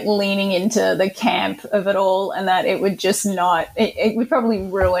more like leaning into the camp of it all, and that it would just not. It would probably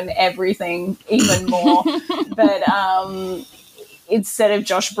ruin everything even more. But instead of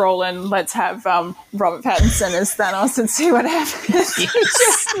Josh Brolin, let's have Robert Pattinson as Thanos and see what happens.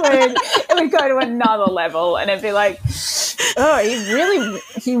 It would go to another level, and it'd be like, oh,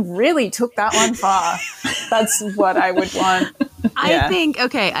 he really took that one far. That's what I would want. I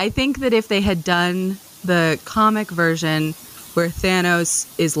think that if they had done the comic version where Thanos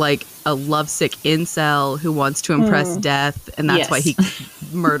is like a lovesick incel who wants to impress death, and that's why he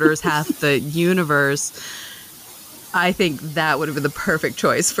murders half the universe, I think that would have been the perfect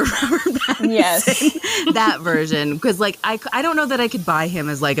choice for Robert Pattinson. Yes. That version. Because like I don't know that I could buy him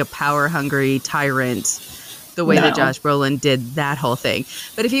as like a power-hungry tyrant the way that Josh Brolin did that whole thing.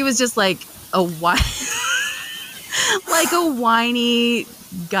 But if he was just like a wild like a whiny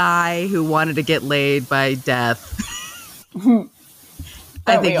guy who wanted to get laid by death.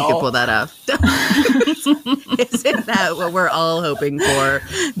 I think you could pull that off. Isn't that what we're all hoping for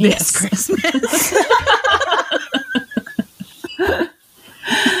this Christmas?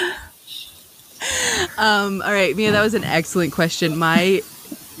 All right, Mia, that was an excellent question. My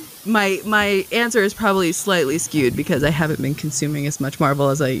answer is probably slightly skewed because I haven't been consuming as much Marvel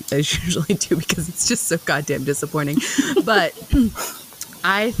as I usually do because it's just so goddamn disappointing. But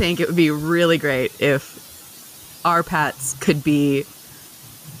I think it would be really great if our Pats could be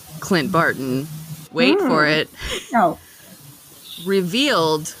Clint Barton. Wait for it. Oh.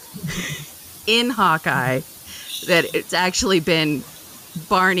 Revealed in Hawkeye that it's actually been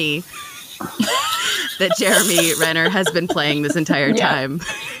Barney that Jeremy Renner has been playing this entire time.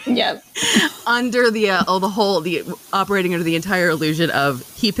 Yep. Under the operating under the entire illusion of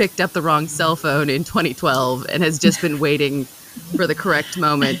he picked up the wrong cell phone in 2012 and has just been waiting for the correct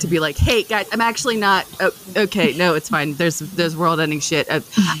moment to be like, hey guys, I'm actually not okay, no, it's fine, there's world-ending shit,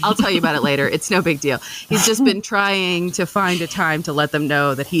 I'll tell you about it later, it's no big deal. He's just been trying to find a time to let them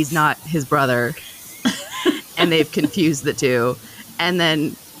know that he's not his brother and they've confused the two, and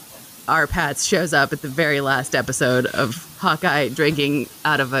then our Pats shows up at the very last episode of Hawkeye drinking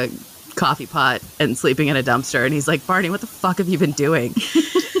out of a coffee pot and sleeping in a dumpster, and he's like, Barney, what the fuck have you been doing?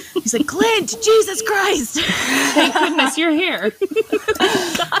 He's like, Clint, Jesus Christ. Thank goodness you're here.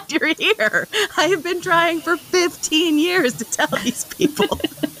 God, you're here. I have been trying for 15 years to tell these people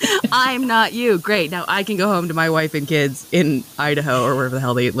I'm not you. Great. Now I can go home to my wife and kids in Idaho or wherever the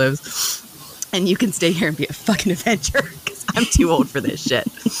hell they lives. And you can stay here and be a fucking Avenger because I'm too old for this shit.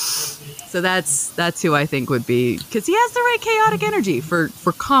 So that's who I think would be, because he has the right chaotic energy for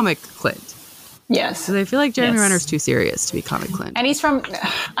comic Clint. Yes. So I feel like Jeremy Renner's too serious to be comic Clint. And he's from,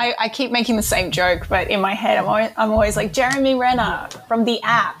 I keep making the same joke, but in my head, I'm always like, Jeremy Renner from the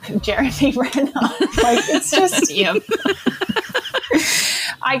app, Jeremy Renner. Like, it's just,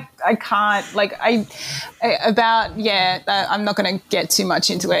 I can't, like, I'm not going to get too much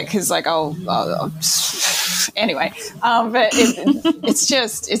into it because, like, I'll anyway, but it's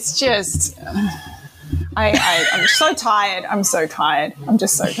just, I'm so tired. I'm so tired. I'm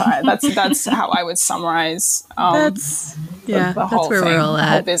just so tired. That's how I would summarize. The whole where thing, we're all the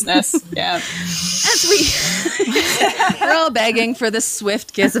whole at. business. Yeah. We're all begging for the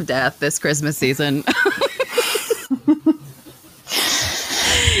swift kiss of death this Christmas season.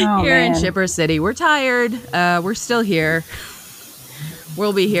 Here in Shipper City, we're tired. We're still here.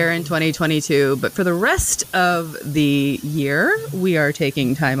 We'll be here in 2022, but for the rest of the year, we are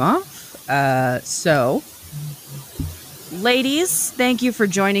taking time off. So, ladies, thank you for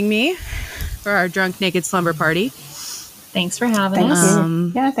joining me for our Drunk Naked Slumber Party. Thanks for having us.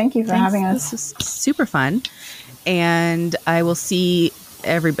 Thank you for having us. This was super fun. And I will see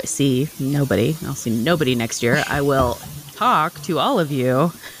nobody. I'll see nobody next year. I will talk to all of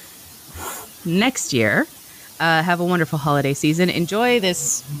you next year. Have a wonderful holiday season. Enjoy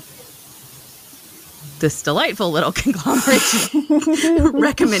this delightful little conglomeration of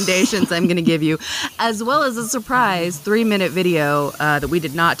recommendations I'm going to give you, as well as a surprise 3-minute video that we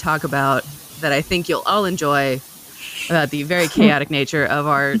did not talk about that I think you'll all enjoy, about the very chaotic nature of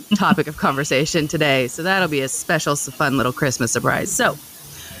our topic of conversation today. So that'll be a special, fun little Christmas surprise. So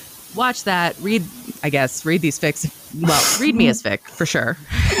watch that. Read these fics. Well, read me as fic for sure.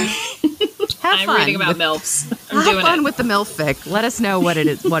 I'm reading about MILFs. Have fun with the MILF fic. Let us know what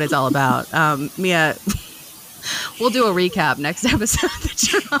it's all about. Mia, we'll do a recap next episode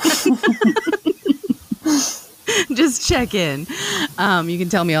that you're on. Just check in. You can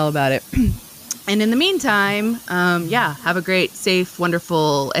tell me all about it. And in the meantime, have a great, safe,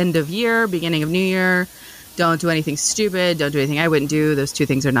 wonderful end of year, beginning of New Year. Don't do anything stupid. Don't do anything I wouldn't do. Those two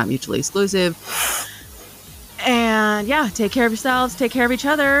things are not mutually exclusive. And take care of yourselves, take care of each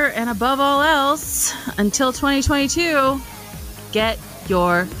other, and above all else, until 2022, get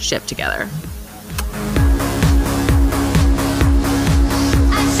your ship together.